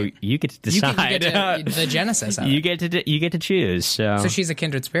yet, so you get to decide. You get the genesis of it. You get to choose. So she's a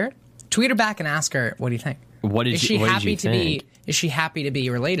kindred spirit. Tweet her back and ask her, what do you think? Is she happy to be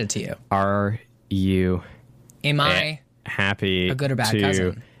related to you? Are you? Am I happy A good or bad to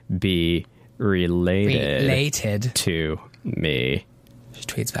cousin. be related to me. She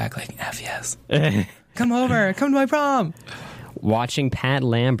tweets back like, F yes. Come over. Come to my prom. Watching Pat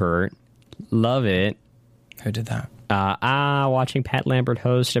Lambert. Love it. Who did that? Watching Pat Lambert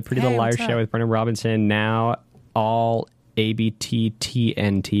host a Pretty Little Liars show with Brendan Robinson. Now all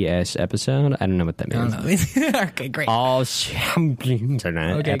ABTTNTS episode. I don't know what that means. Okay, great. All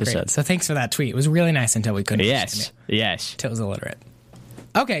internet episodes. Great. So thanks for that tweet. It was really nice until we couldn't. Yes. Until it was illiterate.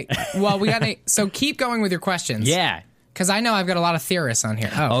 Okay. Well, we got so keep going with your questions. Yeah. Because I know I've got a lot of theorists on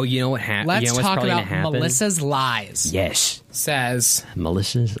here. Oh, you know what happened? Let's talk about Melissa's lies. Yes. Says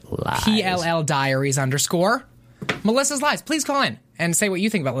Melissa's lies. PLL Diaries _ Melissa's lies. Please call in and say what you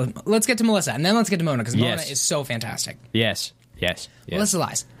think about. Let's get to Melissa and then let's get to Mona because Mona is so fantastic. Yes. Melissa's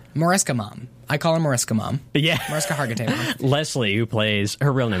lies. Mariska Mom. I call her Mariska Mom. Yeah. Mariska Hargitay Mom. Leslie, who plays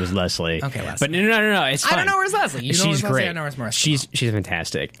her real name is Leslie. Okay, Leslie. But no, it's fine. I don't know where's Leslie. You know she's where's great. Leslie? I know where's Mariska. She's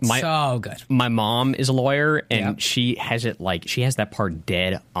fantastic. So good. My mom is a lawyer, and she has it like she has that part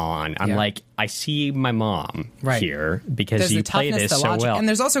dead on. I'm like, I see my mom here because there's you the play toughness, this the so logic, well. and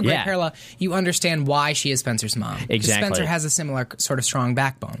there's also a great parallel. You understand why she is Spencer's mom. Exactly. Spencer has a similar sort of strong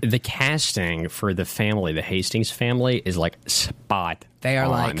backbone. The casting for the family, the Hastings family, is like spot. They are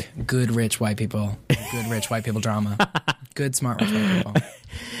on. like good rich white people. Good rich white people drama. Good smart rich white people.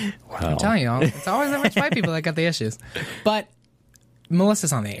 Well. I'm telling you, it's always the rich white people that got the issues. But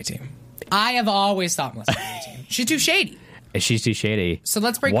Melissa's on the A-team. I have always thought Melissa's on the A-team. She's too shady. She's too shady. So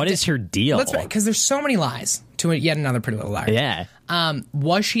let's break. What is her deal? Let's break because there's so many lies to yet another Pretty Little Liar. Yeah.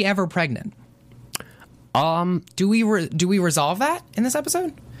 Was she ever pregnant? Do we resolve that in this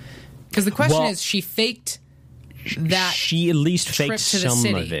episode? Because the question is, she faked that. She at least faked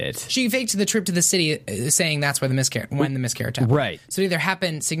some of it. She faked the trip to the city, saying that's where the miscarriage happened. Right. So it either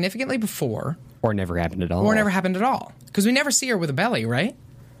happened significantly before, or never happened at all, Because we never see her with a belly, right?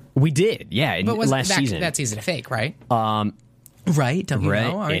 We did, yeah. But last season, that's easy to fake, right? Right? Don't you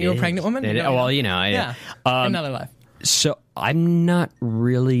know? Aren't you a pregnant woman? Well, you know, yeah. Another life. So I'm not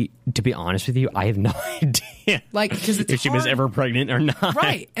really, to be honest with you, I have no idea, like, because if she was ever pregnant or not,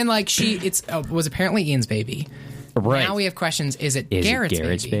 right? And like, was apparently Ian's baby, right? Now we have questions: is it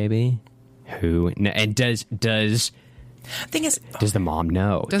Garrett's baby? Who and does thing is, does the mom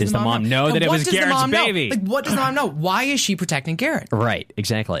know? Does the mom know that it was Garrett's baby? Like, what does the mom know? Why is she protecting Garrett? Right,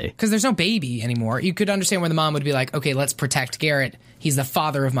 exactly. Because there's no baby anymore. You could understand where the mom would be like, okay, let's protect Garrett. He's the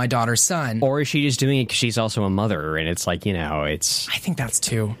father of my daughter's son. Or is she just doing it because she's also a mother, and it's like, you know, it's... I think that's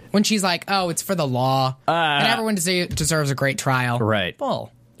too. When she's like, oh, it's for the law, and everyone deserves a great trial. Right.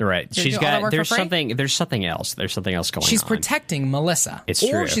 Bull. Right. She's got... There's something else. There's something else going on. She's protecting Melissa. It's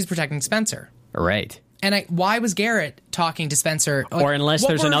true. Or she's protecting Spencer. Right. And why was Garrett talking to Spencer? Like, or unless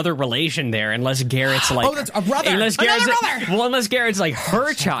there's another relation there, unless Garrett's like... Oh, that's a brother. Unless Garrett's brother. Well, unless Garrett's like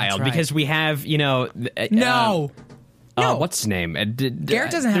her child, because we have, you know... No. What's his name? Garrett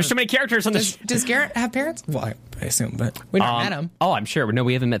doesn't have... There's so many characters on this... Does Garrett have parents? Well, I assume, but we never met him. Oh, I'm sure. No,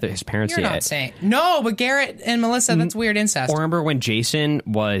 we haven't met his parents You're yet. Not saying... No, but Garrett and Melissa, that's weird incest. Or remember when Jason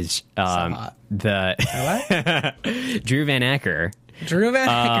was What? Drew Van Acker... Drew Van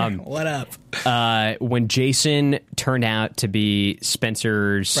Acker, what up? When Jason turned out to be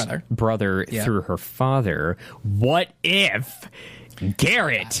Spencer's brother through her father, what if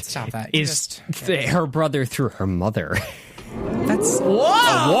Garrett is her brother through her mother? That's...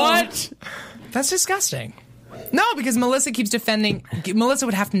 Whoa! What? That's disgusting. No, because Melissa keeps defending... Melissa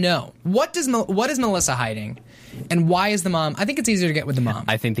would have to know. What is Melissa hiding? And why is the mom... I think it's easier to get with the mom.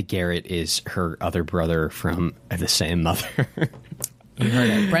 I think that Garrett is her other brother from the same mother. You heard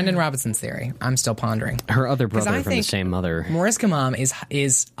it. Brendan Robinson's theory. I'm still pondering. Her other brother from the same mother. Mariska Mom is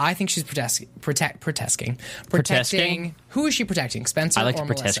I think she's protecting. Who is she protecting? Spencer or Melissa? I like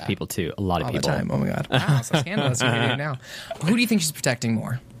to protect people too. A lot of people. All the time. Oh my god. Wow, so scandalous. You're doing it now. Who do you think she's protecting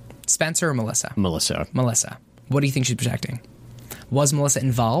more? Spencer or Melissa? Melissa. What do you think she's protecting? Was Melissa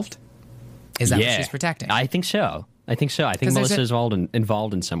involved? Is that what she's protecting? I think so. I think Melissa is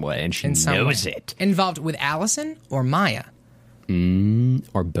involved in some way, and she knows it. Involved with Allison or Maya?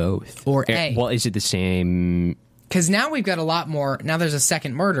 Or both. Or A. Well, is it the same? Because now we've got a lot more. Now there's a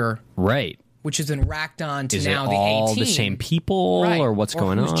second murder. Right. Which has been racked on to is now it the all 18. the same people? Right. Or what's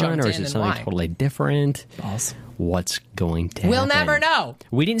going on? Or is it something totally different? Balls. What's going to happen? We'll never know.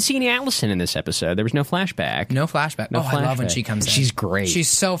 We didn't see any Allison in this episode. There was no flashback. No flashback. I love when she comes in. She's great. She's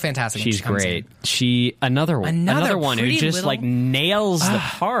so fantastic. She's great. She another one who just like nails the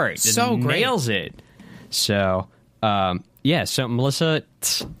part. So great. Nails it. So so Melissa,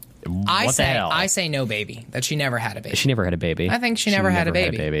 what the hell? I say no baby. That she never had a baby. She never had a baby. I think she never had a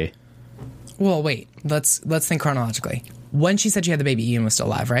baby. Well, wait. Let's think chronologically. When she said she had the baby, Ian was still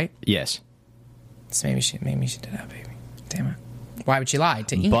alive, right? Yes. So maybe she did have a baby. Damn it. Why would she lie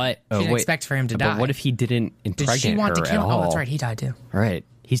to Ian? But she didn't expect for him to die. But what if he didn't impregnate Did she want her to kill at him? all? Oh, that's right. He died too. Right.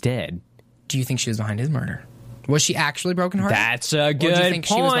 He's dead. Do you think she was behind his murder? Was she actually brokenhearted? That's a good or do you think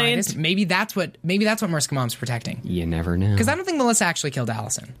point. She was behind his? Maybe that's what Mariska Mom's protecting. You never know. Because I don't think Melissa actually killed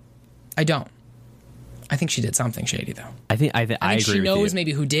Allison. I don't. I think she did something shady, though. I think I think agree she with knows you.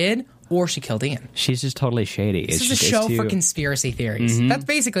 maybe who did, or she killed Ian. She's just totally shady. This is a show for conspiracy theories. Mm-hmm. That's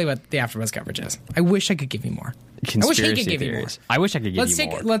basically what the AfterBuzz coverage is. I wish I could give you more. Conspiracy I wish he could give you more. theories. I wish I could give you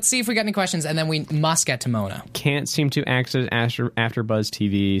more. Let's see if we got any questions, and then we must get to Mona. Can't seem to access AfterBuzz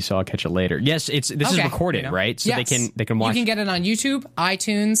TV, so I'll catch it later. Yes, this is recorded, right? So yes. they can watch. You can get it on YouTube,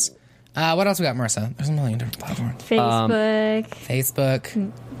 iTunes. What else we got, Marissa? There's a million different platforms.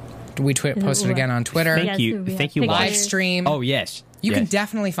 Facebook. We post it again on Twitter. Thank you. Live stream. Oh yes, you can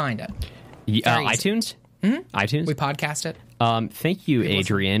definitely find it. iTunes. Mm-hmm. iTunes. We podcast it. Thank you,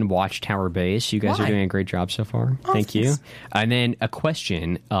 Adrian. Watchtower Base. You guys are doing a great job so far. Thank you. And then a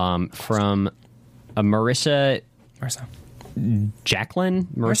question from Marissa Jacqueline.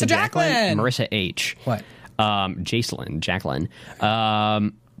 Marissa H. What? Jacqueline.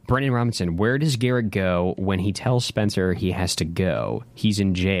 Brendan Robinson, where does Garrett go when he tells Spencer he has to go? He's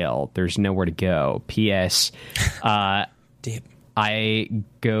in jail. There's nowhere to go. P.S. Deep. I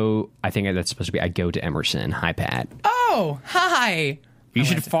think that's supposed to be I go to Emerson. Hi, Pat. Oh, hi. You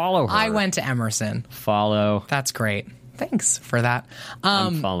should follow her. I went to Emerson. Follow. That's great. Thanks for that.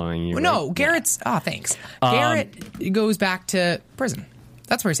 I'm following you. No, right? Garrett's... Oh, thanks. Garrett goes back to prison.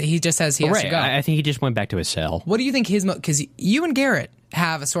 That's where he just says he has to go. I think he just went back to his cell. What do you think his... Because you and Garrett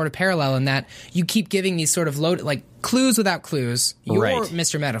have a sort of parallel in that you keep giving these sort of loaded... Like, clues without clues. You're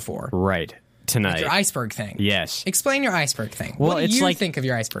Mr. Metaphor. Right. Tonight. Like your iceberg thing. Yes. Explain your iceberg thing. Well, what do you think of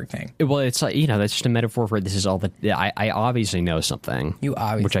your iceberg thing? Well, it's like, that's just a metaphor for this is all that... I obviously know something. You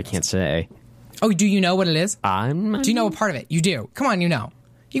obviously... Which I can't say. Oh, do you know what it is? Do you know a part of it? You do. Come on, you know.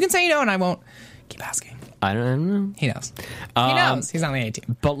 You can say you know, and I won't keep asking. I don't know. He knows. He knows. He's on the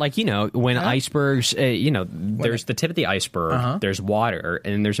A-team. But, when icebergs, there's the tip of the iceberg, there's water,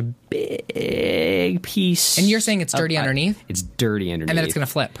 and there's a big piece. And you're saying it's dirty underneath? It's dirty underneath. And then it's going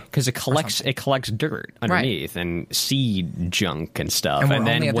to flip. Because it collects dirt underneath and seed junk and stuff. And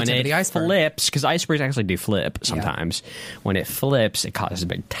then when it flips, because icebergs actually do flip sometimes, when it flips, it causes a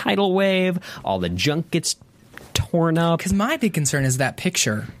big tidal wave, all the junk gets torn up. Because my big concern is that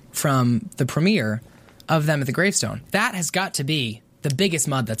picture from the premiere of them at the gravestone. That has got to be the biggest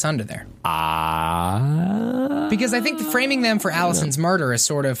mud that's under there. Because I think framing them for Allison's murder is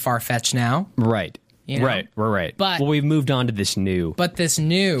sort of far-fetched now. Right. Right. But we've moved on to this new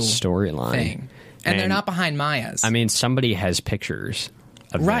storyline thing. And they're not behind Maya's. I mean, somebody has pictures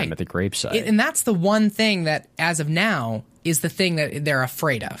of them at the gravesite. And that's the one thing that, as of now, is the thing that they're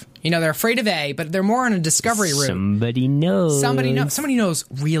afraid of. They're afraid of A, but they're more on a discovery route. Somebody knows. Somebody knows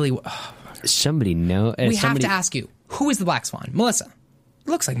really well. Somebody knows. We have to ask you, who is the Black Swan? Melissa. It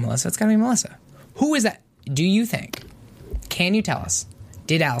looks like Melissa. It's got to be Melissa. Who is that? Do you think? Can you tell us?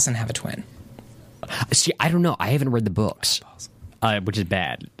 Did Allison have a twin? See, I don't know. I haven't read the books, which is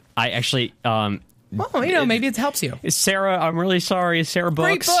bad. I actually... well, maybe it helps you. Sarah, I'm really sorry. Sarah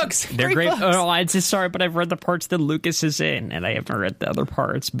books. Great books. They're great. Books. Oh, I'm just sorry, but I've read the parts that Lucas is in, and I haven't read the other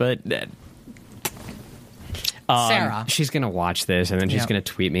parts, but... Sarah. She's going to watch this, and then she's going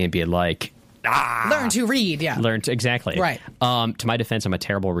to tweet me and be like... Learn to read, exactly. Right. To my defense, I'm a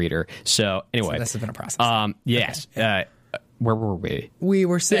terrible reader. So, anyway. So this has been a process. Yes. Okay. Where were we? We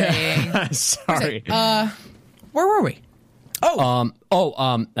were saying... Sorry. Where were we? The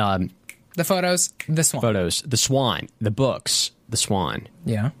photos, the swan. The swan. The books, the swan.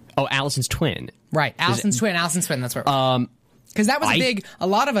 Yeah. Oh, Allison's twin. Right. Allison's twin. That's right. Because that was a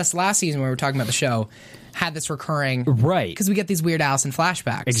lot of us last season when we were talking about the show had this recurring. Right. Because we get these weird Allison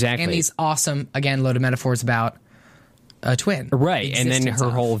flashbacks. Exactly. And these awesome, again, loaded metaphors about a twin. Right. And then her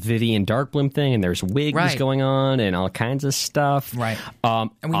whole Vivian Darkbloom thing, and there's wigs going on and all kinds of stuff. Right.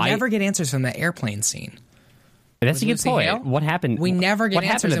 And we never get answers from the airplane scene. That's a good point. Hale? What happened? We never get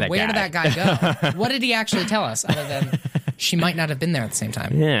answers. And where did that guy go? What did he actually tell us? Other than she might not have been there at the same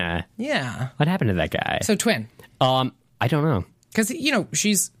time. Yeah. Yeah. What happened to that guy? So twin. I don't know. Because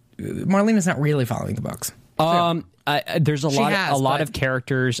Marlena's not really following the books. There's a lot of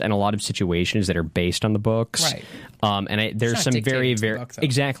characters and a lot of situations that are based on the books. Right. And there's some very book,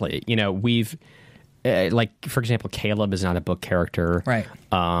 exactly. We've. For example, Caleb is not a book character. Right.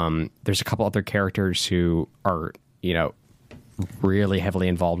 There's a couple other characters who are, really heavily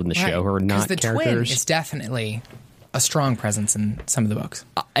involved in the show who are not the characters. Twin is definitely a strong presence in some of the books.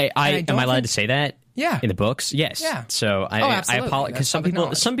 Am I allowed to say that? Yeah. In the books? Yes. Yeah. So I absolutely. apologize because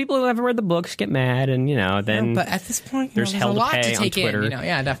That's some people who haven't read the books get mad, and then but at this point, there's hell a lot to pay to take on Twitter. in.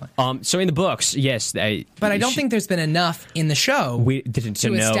 Yeah, definitely. So in the books, yes, but I don't think there's been enough in the show to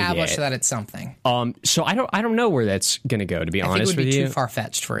know establish yet. that it's something. So I don't know where that's going to go. To be I honest think it would with be you, too far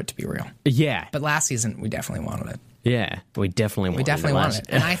fetched for it to be real. Yeah. But last season, we definitely wanted it. Yeah, we definitely wanted it.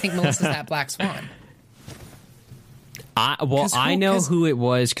 And I think Melissa's that black swan. I know who it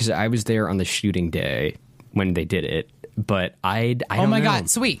was because I was there on the shooting day when they did it, but I don't know. Oh my God,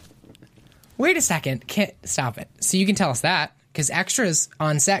 sweet. Wait a second. Can't stop it. So you can tell us that because extras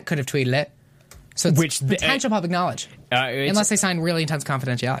on set could have tweeted it. So it's potential public knowledge. Unless they sign really intense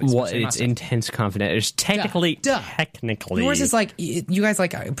confidentiality. Well, it's intense confidentiality. It's technically. Yours is like, you guys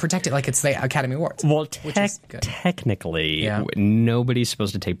protect it like it's the Academy Awards. Well, technically, nobody's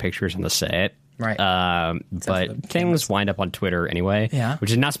supposed to take pictures on the set. Right. But things wind up on Twitter anyway,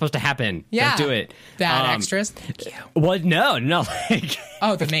 which is not supposed to happen. Yeah. Don't do it. Bad extras. Well, no. Like,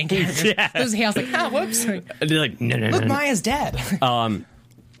 oh, the main character. Those Hale's like, whoops. They're like, no. Look, Maya's dead.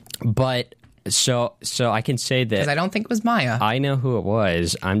 But so I can say that because I don't think it was Maya. I know who it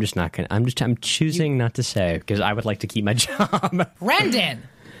was. I'm just not gonna. I'm choosing not to say because I would like to keep my job. Rendon.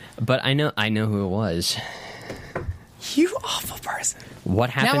 But I know who it was. You awful person. What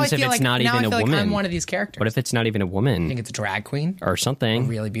happens if it's not even a woman? I'm one of these characters. What if it's not even a woman? I think it's a drag queen or something. A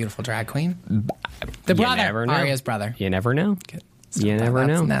really beautiful drag queen. The brother, never know. Arya's brother. You never know. You never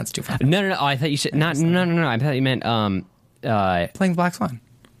know. That's too far. No. I thought you said not. No. I thought you meant playing Black Swan.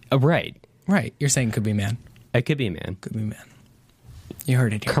 Right. You're saying could be a man. It could be a man. Could be a man. You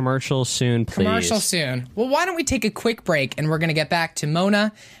heard it here. Commercial soon, please. Commercial soon. Well, why don't we take a quick break and we're going to get back to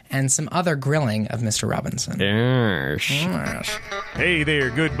Mona and some other grilling of Mr. Robinson. Yes. Hey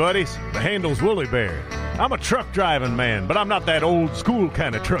there, good buddies. The handle's Woolly Bear. I'm a truck driving man, but I'm not that old school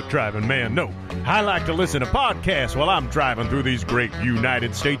kind of truck driving man, no. I like to listen to podcasts while I'm driving through these great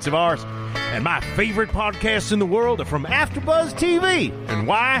United States of ours. And my favorite podcasts in the world are from AfterBuzz TV. And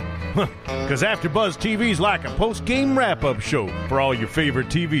why? Because AfterBuzz TV is like a post-game wrap-up show for all your favorite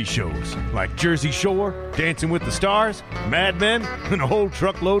TV shows, like Jersey Shore, Dancing with the Stars, Mad Men, and a whole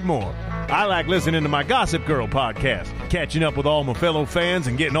truckload more. I like listening to my Gossip Girl podcast, catching up with all my fellow fans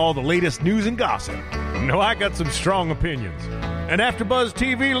and getting all the latest news and gossip. No, I got some strong opinions. And AfterBuzz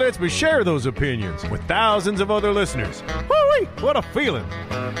TV lets me share those opinions with thousands of other listeners. Woo-wee, what a feeling.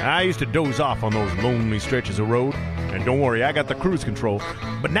 I used to doze off on those lonely stretches of road. And don't worry, I got the cruise control.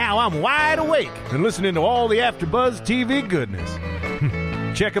 But now I'm wide awake and listening to all the AfterBuzz TV goodness.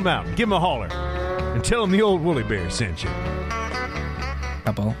 Check them out. Give them a holler. And tell them the old Woolly Bear sent you.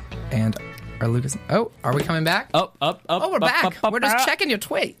 Couple. And our Lucas. Oh, are we coming back? Up. Oh, we're back. We're just checking your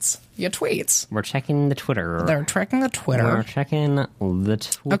tweets. We're checking the Twitter. They're checking the Twitter. We're checking the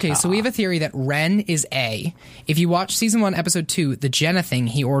Twitter. Okay, so we have a theory that Ren is A. If you watch season 1, episode 2, the Jenna thing,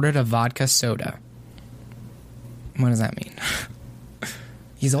 he ordered a vodka soda. What does that mean?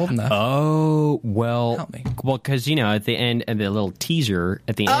 He's old enough. Oh, well. Help me. Well, because, at the end, and the little teaser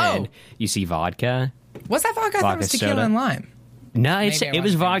at the end, you see vodka. What's that vodka? I thought it was tequila soda. And lime. No, it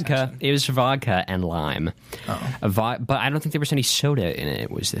was vodka. It was vodka and lime. Oh. But I don't think there was any soda in it,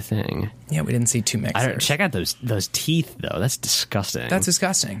 was the thing. Yeah, we didn't see two mixers. Check out those teeth, though. That's disgusting. That's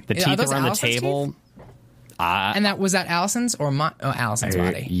disgusting. The teeth around the table. And was that Allison's or Allison's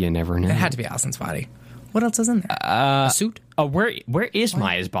body? You never know. It had to be Allison's body. What else is in there? A suit? Oh, where is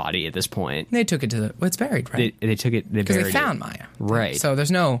Maya's body at this point? They took it to the... Well, it's buried, right? They took it... Because they found Maya. Right. So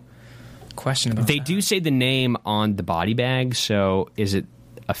there's no question about They do say the name on the body bag, so is it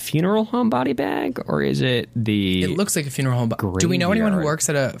a funeral home body bag, or is it the... It looks like a funeral home. Do we know anyone who works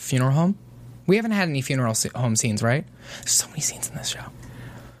at a funeral home? We haven't had any funeral home scenes, right? There's so many scenes in this show.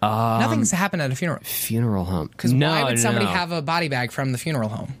 Nothing's happened at a funeral. Funeral home. Because why would somebody have a body bag from the funeral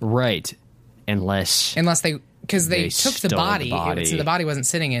home? Right. Unless they took the body. The body wasn't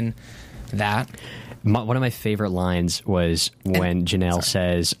sitting in that. One of my favorite lines was when Janelle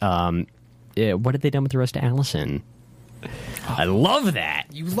says, what had they done with the rest of Allison? I love that.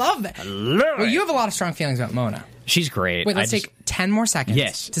 You love that. I love it. Well, you have a lot of strong feelings about Mona. She's great. Wait, let's take 10 more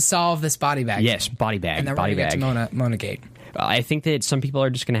seconds to solve this body bag. Yes, body bag. And then we're going to get to Mona Gate. I think that some people are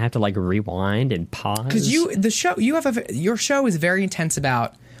just going to have to rewind and pause. Because your show is very intense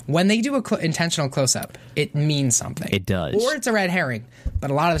about when they do a intentional close-up, it means something. It does. Or it's a red herring,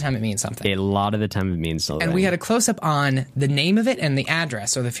 but a lot of the time it means something. And we had a close-up on the name of it and the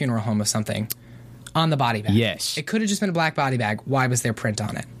address or the funeral home of something on the body bag. Yes. It could have just been a black body bag. Why was there print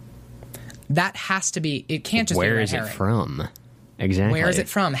on it? That has to be... It can't just be a red herring. Where is it from? exactly. Where is it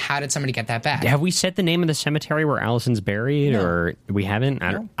from? How did somebody get that bag? Have we said the name of the cemetery where Allison's buried, or we haven't?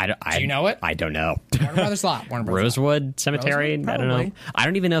 Do you know it? I don't know. Warner Brothers lot. Rosewood Cemetery? Rosewood, I don't know. I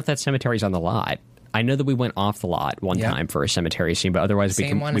don't even know if that cemetery's on the lot. I know that we went off the lot one time for a cemetery scene, but otherwise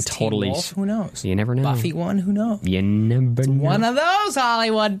Same one as totally. Teen Wolf, who knows? You never know. Buffy one, who knows? You never know. One of those,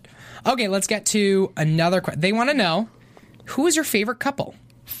 Hollywood. Okay, let's get to another question. They want to know, who is your favorite couple?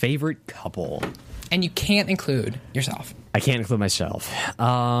 Favorite couple? And you can't include yourself. I can't include myself.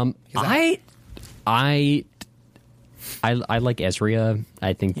 I like Ezria.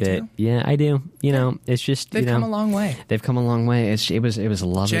 I think do? Yeah, I do. You know, it's just They've come a long way. They've come a long way. It was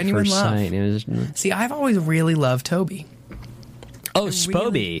love Genuine at first love. sight. It was. See, I've always really loved Toby. Oh,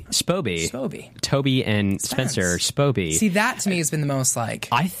 Spoby. Toby and Spencer. Spoby. See, that to me has been the most like.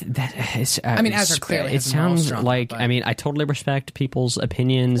 I mean, Ezra clearly it has the most sounds drama, like. but- I mean, I totally respect people's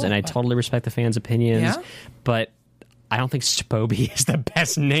opinions, and I totally respect the fans' opinions. Yeah? But I don't think Spoby is the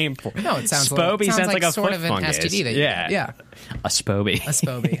best name for it. No, it sounds Spoby sounds like a sort foot of an fungus. STD that you get. Yeah. A Spoby. A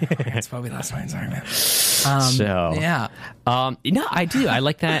Spoby. I had Spoby last night. Sorry, man. So Yeah. no, I do. I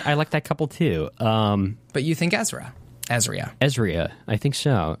like that. I like that couple too. But you think Ezria. Ezria, I think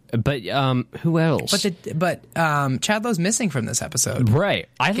so. But who else? But Chadlow's missing from this episode. Right.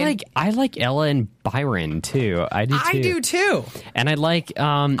 I like Ella and Byron too. I do too. And I like.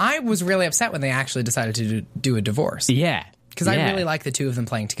 I was really upset when they actually decided to do a divorce. Yeah. Because I really like the two of them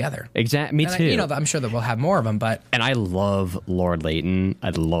playing together. Exactly. Me too. I'm sure that we'll have more of them, but... And I love Lord Layton.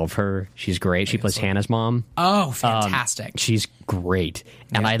 I love her. She's great. She plays Hannah's mom. Oh, fantastic. She's great.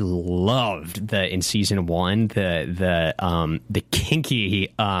 And I loved in season 1 the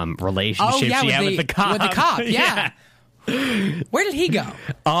kinky relationship she had with the cop. With the cop, yeah. Where did he go?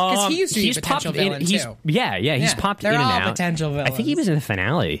 Because he used to be a potential villain too. Yeah. He's popped in and all out. Potential villains. I think he was in the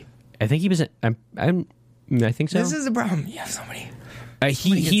finale. I think he was. I think so. This is a problem. Yeah, so many.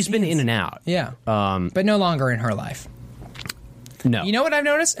 He's been in and out. Yeah, but no longer in her life. No. You know what I've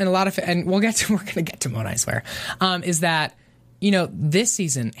noticed, and we're going to get to Mona, I swear, is that this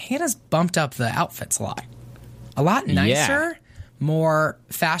season Hannah's bumped up the outfits a lot nicer. More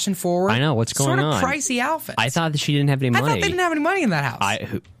fashion forward. I know what's going on. Sort of pricey outfits. I thought that she didn't have any money. I thought they didn't have any money in that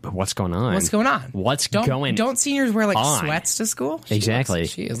house. What's going on? Don't seniors wear sweats to school? Exactly.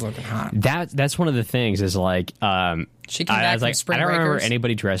 She is looking hot. That's one of the things. Is like she came back from Spring I don't Breakers. remember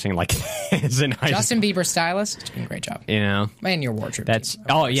anybody dressing like this in high Justin school. Bieber stylist, doing a great job. And your wardrobe. That's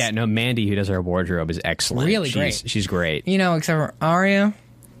team, Mandy, who does our wardrobe, is excellent. Really great. She's great. Except for Aria,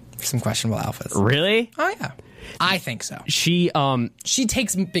 some questionable outfits. Really? Oh yeah. I think so. She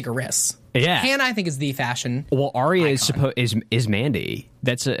takes bigger risks. Yeah. Hannah, I think, is the fashion. Well, Aria is Mandy.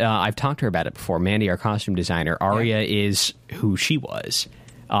 That's I've talked to her about it before. Mandy, our costume designer. Aria is who she was.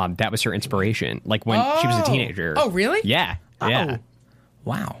 That was her inspiration. Like when she was a teenager. Oh, really? Yeah. Oh. Yeah.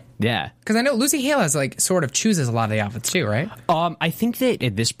 Wow. Yeah. Because I know Lucy Hale has sort of chooses a lot of the outfits too, right? I think that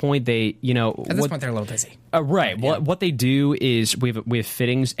at this point they, at this point they're a little busy. Right. Yeah. What they do is we have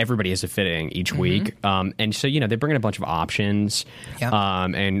fittings. Everybody has a fitting each week, and so they bring in a bunch of options,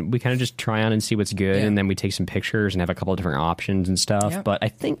 and we kind of just try on and see what's good, and then we take some pictures and have a couple of different options and stuff. Yeah. But I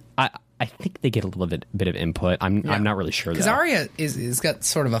think they get a little bit of input. I'm not really sure because Aria is got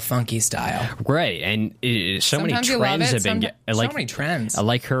sort of a funky style, right? And sometimes many trends have been so many trends. I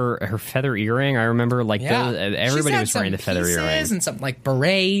like her feather earring. I remember everybody was wearing the feather earring and something like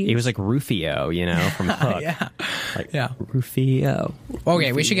beret. It was like Rufio, from Hook. Rufio.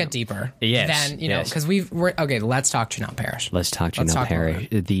 Okay, we should get deeper. Yes. Then because okay. Let's talk Janelle Parrish. Let's talk Janelle Parrish,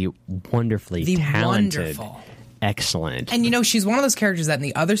 the wonderfully talented. Wonderful. Excellent. And she's one of those characters that in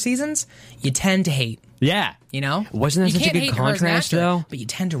the other seasons you tend to hate. Yeah. Wasn't that such a good contrast though? But you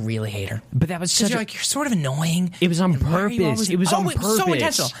tend to really hate her. But that was such you're sort of annoying. It was on purpose. It was on purpose. So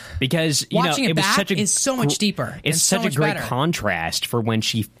intentional. Because watching it was back such a is so much deeper. It's such a great contrast for when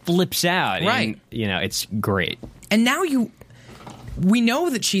she flips out. Right. And, it's great. And now we know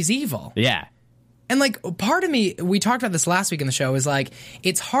that she's evil. Yeah. And part of me, we talked about this last week in the show, is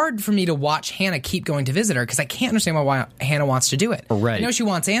it's hard for me to watch Hannah keep going to visit her because I can't understand why Hannah wants to do it. Right. I know she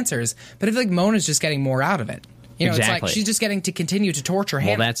wants answers, but I feel like Mona's just getting more out of it. It's like she's just getting to continue to torture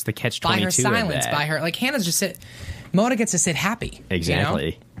Hannah. Well, that's the catch-22 by her silence, by her Hannah's just Mona gets to sit happy.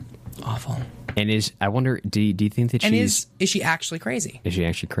 Exactly. Awful. And I wonder, do you think that is she actually crazy? Is she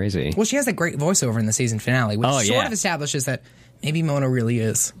actually crazy? Well, she has that great voiceover in the season finale, which sort of establishes that maybe Mona really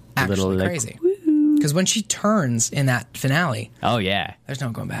is actually crazy. Because when she turns in that finale, there's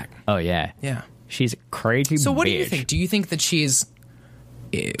no going back. Oh yeah, yeah, she's a crazy. So what bitch. do you think? Do you think that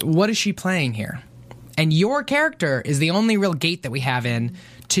what is she playing here? And your character is the only real gate that we have in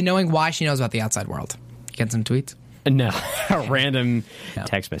to knowing why she knows about the outside world. You get some tweets? No, a random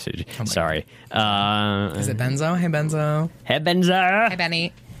text message. Sorry. Is it Benzo? Hey, Benzo. Hey, Benzo. Hey,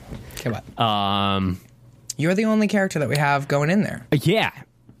 Benny. Okay, what? You're the only character that we have going in there. Yeah.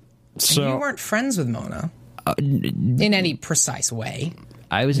 So and you weren't friends with Mona in any precise way.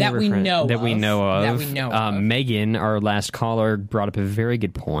 I was that never we know that we know of. That we know of. Megan, our last caller, brought up a very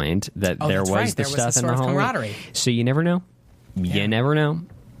good point that there was the stuff in the hallway. Camaraderie. So you never know. You never know.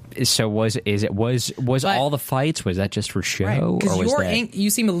 So was all the fights? Was that just for show, or was that? You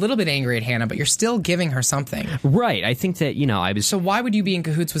seem a little bit angry at Hannah, but you're still giving her something, right? I think that I was. So why would you be in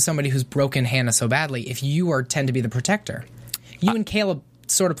cahoots with somebody who's broken Hannah so badly if you tend to be the protector? You and Caleb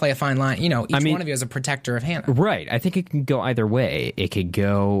sort of play a fine line. Each one of you is a protector of Hannah, right? I think it can go either way. It could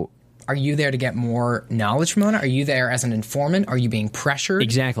go. Are you there to get more knowledge from Mona? Are you there as an informant? Are you being pressured?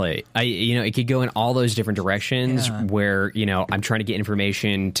 Exactly. It could go in all those different directions where, I'm trying to get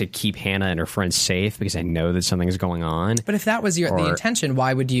information to keep Hannah and her friends safe because I know that something's going on. But if that was the intention,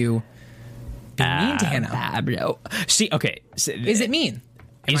 why would you be mean to Hannah? No. See, okay. So, is it mean?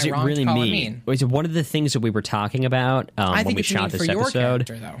 Is it really mean? Was it one of the things that we were talking about when we shot this episode? Your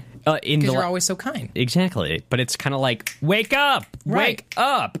character, though. Because you're always so kind. Exactly. But it's kind of like, wake up! Right. Wake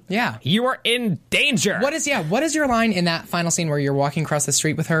up! Yeah. You are in danger! What is your line in that final scene where you're walking across the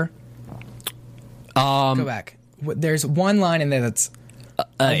street with her? Go back. There's one line in there that's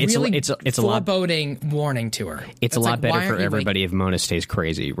it's a foreboding warning to her. It's a lot better for everybody if Mona stays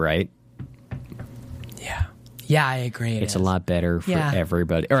crazy, right? Yeah, I agree. It's a lot better for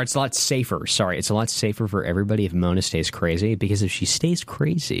everybody. Or it's a lot safer. Sorry. It's a lot safer for everybody if Mona stays crazy, because if she stays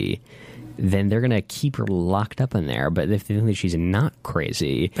crazy, then they're going to keep her locked up in there. But if they think that she's not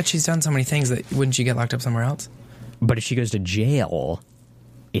crazy... But she's done so many things that wouldn't she get locked up somewhere else? But if she goes to jail,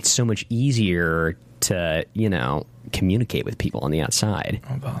 it's so much easier to, communicate with people on the outside.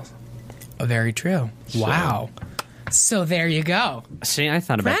 Oh, balls. Very true. Wow. So there you go. See, I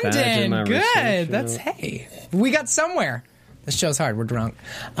thought about Brendan, that. Good. That's we got somewhere. This show's hard. We're drunk.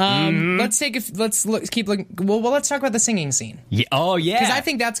 Let's keep looking. Well, let's talk about the singing scene. Yeah. Oh, yeah. Because I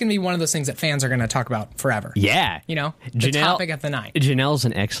think that's going to be one of those things that fans are going to talk about forever. Yeah. The topic of the night. Janelle's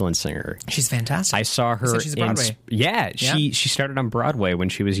an excellent singer. She's fantastic. I saw her. She's Broadway. She started on Broadway when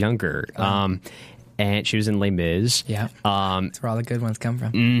she was younger. And she was in Les Mis. Yeah. That's where all the good ones come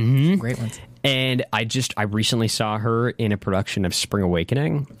from. Mm-hmm. Great ones. And I recently saw her in a production of Spring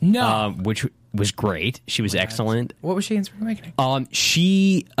Awakening. No. Which was great. She was excellent. What was she in Spring Awakening?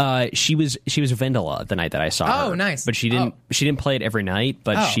 She was Vendela the night that I saw her. Oh, nice. But she didn't play it every night,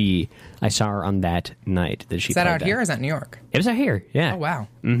 but I saw her on that night that she played. Is that out here or is that New York? It was out here, yeah. Oh, wow.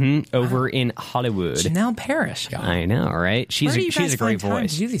 Mm-hmm. Over in Hollywood. Janelle Parrish, y'all. I know, right? She's a great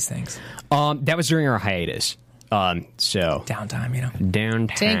voice. To do these things? That was during our hiatus. So downtime,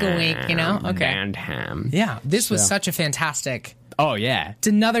 Downtime. Take a week, Okay. Downtime. Yeah, this was such a fantastic. Oh yeah, it's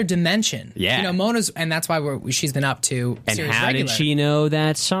another dimension. Yeah, Mona's, and that's why she's been up to. And how regular. did she know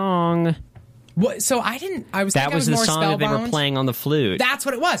that song? What? So I didn't. That was the song that they were playing on the flute. That's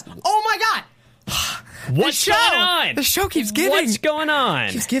what it was. Oh my god! What's going on? The show keeps giving. What's going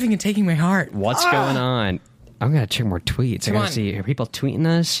on? Keeps giving and taking my heart. What's going on? I'm going to check more tweets. I got to see. Are people tweeting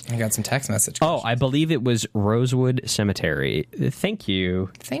us? I got some text messages. Oh, I believe it was Rosewood Cemetery. Thank you.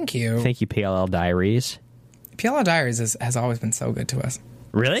 Thank you. Thank you, PLL Diaries. PLL Diaries has always been so good to us.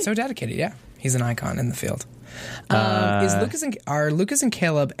 Really? So dedicated, yeah. He's an icon in the field. Are Lucas and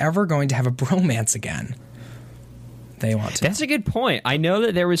Caleb ever going to have a bromance again? They want to. That's a good point. I know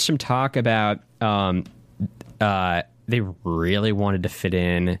that there was some talk about they really wanted to fit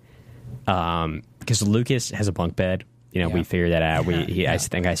in because Lucas has a bunk bed. We figured that out. I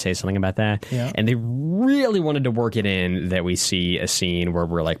think I say something about that. Yeah. And they really wanted to work it in that we see a scene where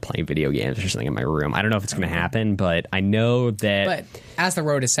we're like playing video games or something in my room. I don't know if it's going to happen, but I know that. But as the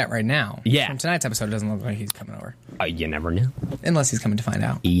road is set right now, from tonight's episode, it doesn't look like he's coming over. You never know. Unless he's coming to find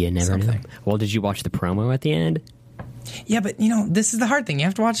out. You never know. Well, did you watch the promo at the end? Yeah, but this is the hard thing. You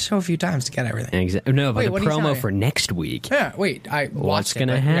have to watch the show a few times to get everything. Exactly. No, but the promo for next week. Yeah, wait. I watched What's going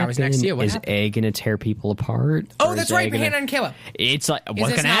to happen? I was next to you. Is A going to tear people apart? Oh, that's right. Hannah and Caleb. It's like, what's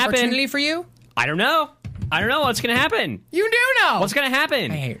going to happen? Is this an opportunity for you? I don't know. What's going to happen. You do know. What's going to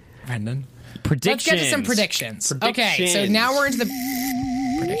happen? I hate Brendan. Predictions. Let's get to some predictions. Okay, so now we're into the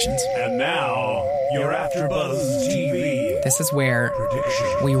predictions. And now, your AfterBuzz TV. This is where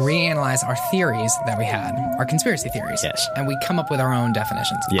we reanalyze our theories that we had, our conspiracy theories. Yes. And we come up with our own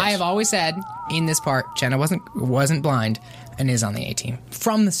definitions. Yes. I have always said in this part, Jenna wasn't blind and is on the A team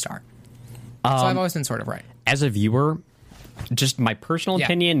from the start. So I've always been sort of right. As a viewer, just my personal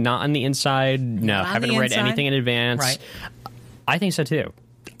opinion, not on the inside. No, haven't read anything in advance. Right. I think so too.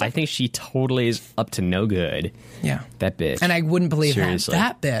 I think she totally is up to no good. Yeah. That bitch. And I wouldn't believe Seriously.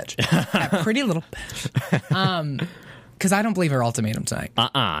 that bitch. That pretty little bitch. Because I don't believe her ultimatum tonight. No.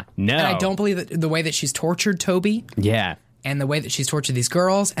 And I don't believe that the way that she's tortured Toby. Yeah. And the way that she's tortured these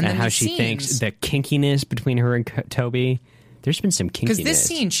girls. And then how she thinks the kinkiness between her and Toby. There's been some kinkiness. Because this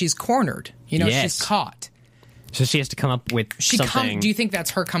scene, she's cornered. You know, Yes. she's caught. So she has to come up with something. Do you think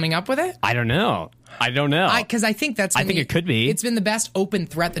that's her coming up with it? I don't know. Because I think that's. I think it could be. It's been the best open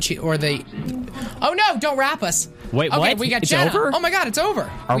threat that Oh no! Don't wrap us. Wait, okay, what? We got It's Jenna. over? Oh my God, it's over.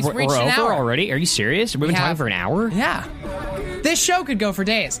 We're reached an over hour already? Are you serious? We've been talking for an hour? Yeah. This show could go for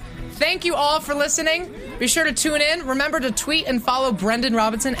days. Thank you all for listening. Be sure to tune in. Remember to tweet and follow Brendan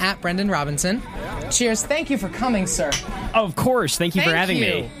Robinson at Brendan Robinson. Cheers. Thank you for coming, sir. Oh, of course. Thank you for having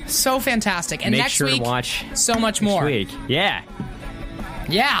me. So fantastic. And Make next sure week, to watch so much more. Next week. Yeah.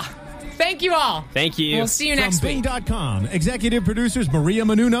 Yeah. Thank you all. Thank you. We'll see you next week. From Bing.com, executive producers Maria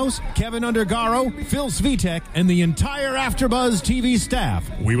Menounos, Kevin Undergaro, Phil Svitek, and the entire AfterBuzz TV staff.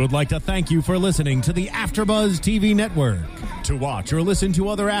 We would like to thank you for listening to the AfterBuzz TV network. To watch or listen to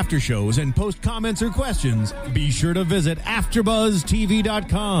other after shows and post comments or questions, be sure to visit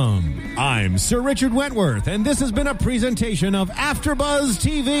AfterBuzzTV.com. I'm Sir Richard Wentworth, and this has been a presentation of AfterBuzz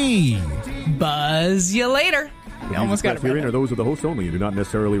TV. Buzz you later. The views expressed herein are those of the host only and do not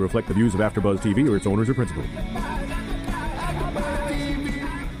necessarily reflect the views of AfterBuzz TV or its owners or principals.